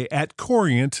today at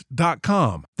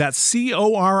Corient.com. That's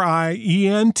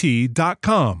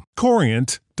Corient.com.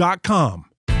 Corient.com.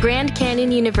 Grand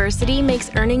Canyon University makes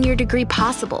earning your degree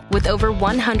possible with over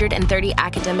 130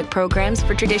 academic programs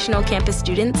for traditional campus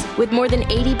students with more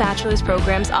than 80 bachelor's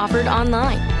programs offered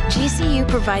online. GCU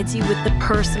provides you with the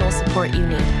personal support you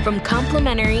need, from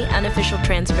complimentary unofficial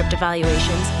transcript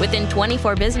evaluations within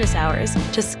 24 business hours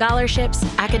to scholarships,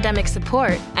 academic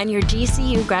support, and your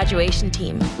GCU graduation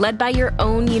team, led by your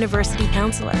own university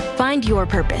counselor. Find your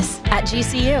purpose at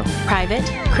GCU. Private,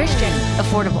 Christian,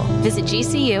 affordable. Visit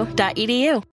gcu.edu.